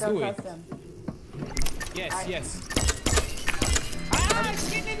 Let's I don't do trust it. him. Yes, yes.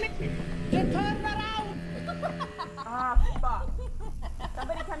 Ah, fuck.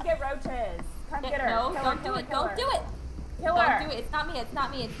 Somebody come get roaches. Come get her. No, Kill don't her, do it. kill Don't her. do it. Kill Don't her. do it. It's not me. It's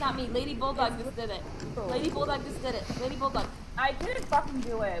not me. It's not me. Lady Bulldog just did it. Lady Bulldog just did it. Lady Bulldog. I didn't fucking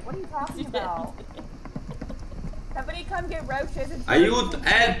do it. What are you talking about? Somebody come get roaches and Aiut,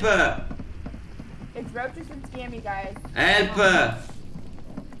 help! It's roaches and scammy, guys. Help!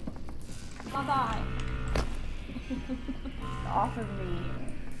 Bye-bye. Off of me.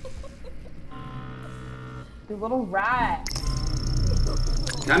 You little rat.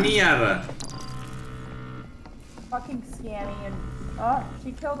 Come here. Fucking scammy and... Oh,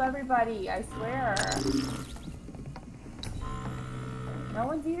 she killed everybody, I swear. No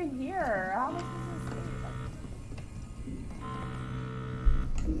one's even here. How am I supposed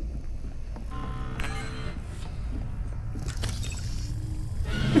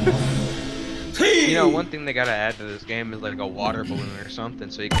to You know, one thing they gotta add to this game is like a water balloon or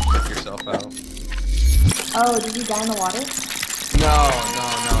something so you can put yourself out. Oh, did you die in the water? No.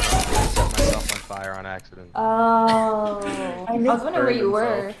 I set myself on fire on accident. Oh. I was wondering where you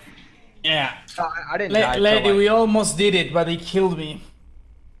were. Yeah. I didn't die. Lady, till, like... we almost did it, but he killed me.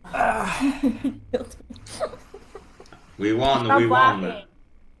 We won, Stop we won. laughing.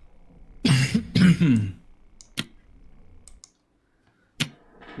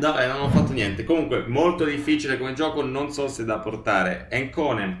 Vabbè, non ho fatto niente. Comunque, molto difficile come gioco, non so se da portare.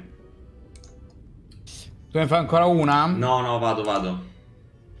 Encone. Tu ne fai ancora una? No, vado.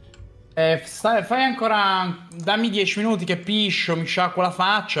 Fai ancora... Dammi 10 minuti che piscio, mi sciacquo la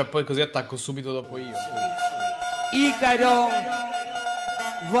faccia e poi così attacco subito dopo io. Icaro,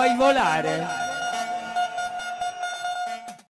 vuoi volare?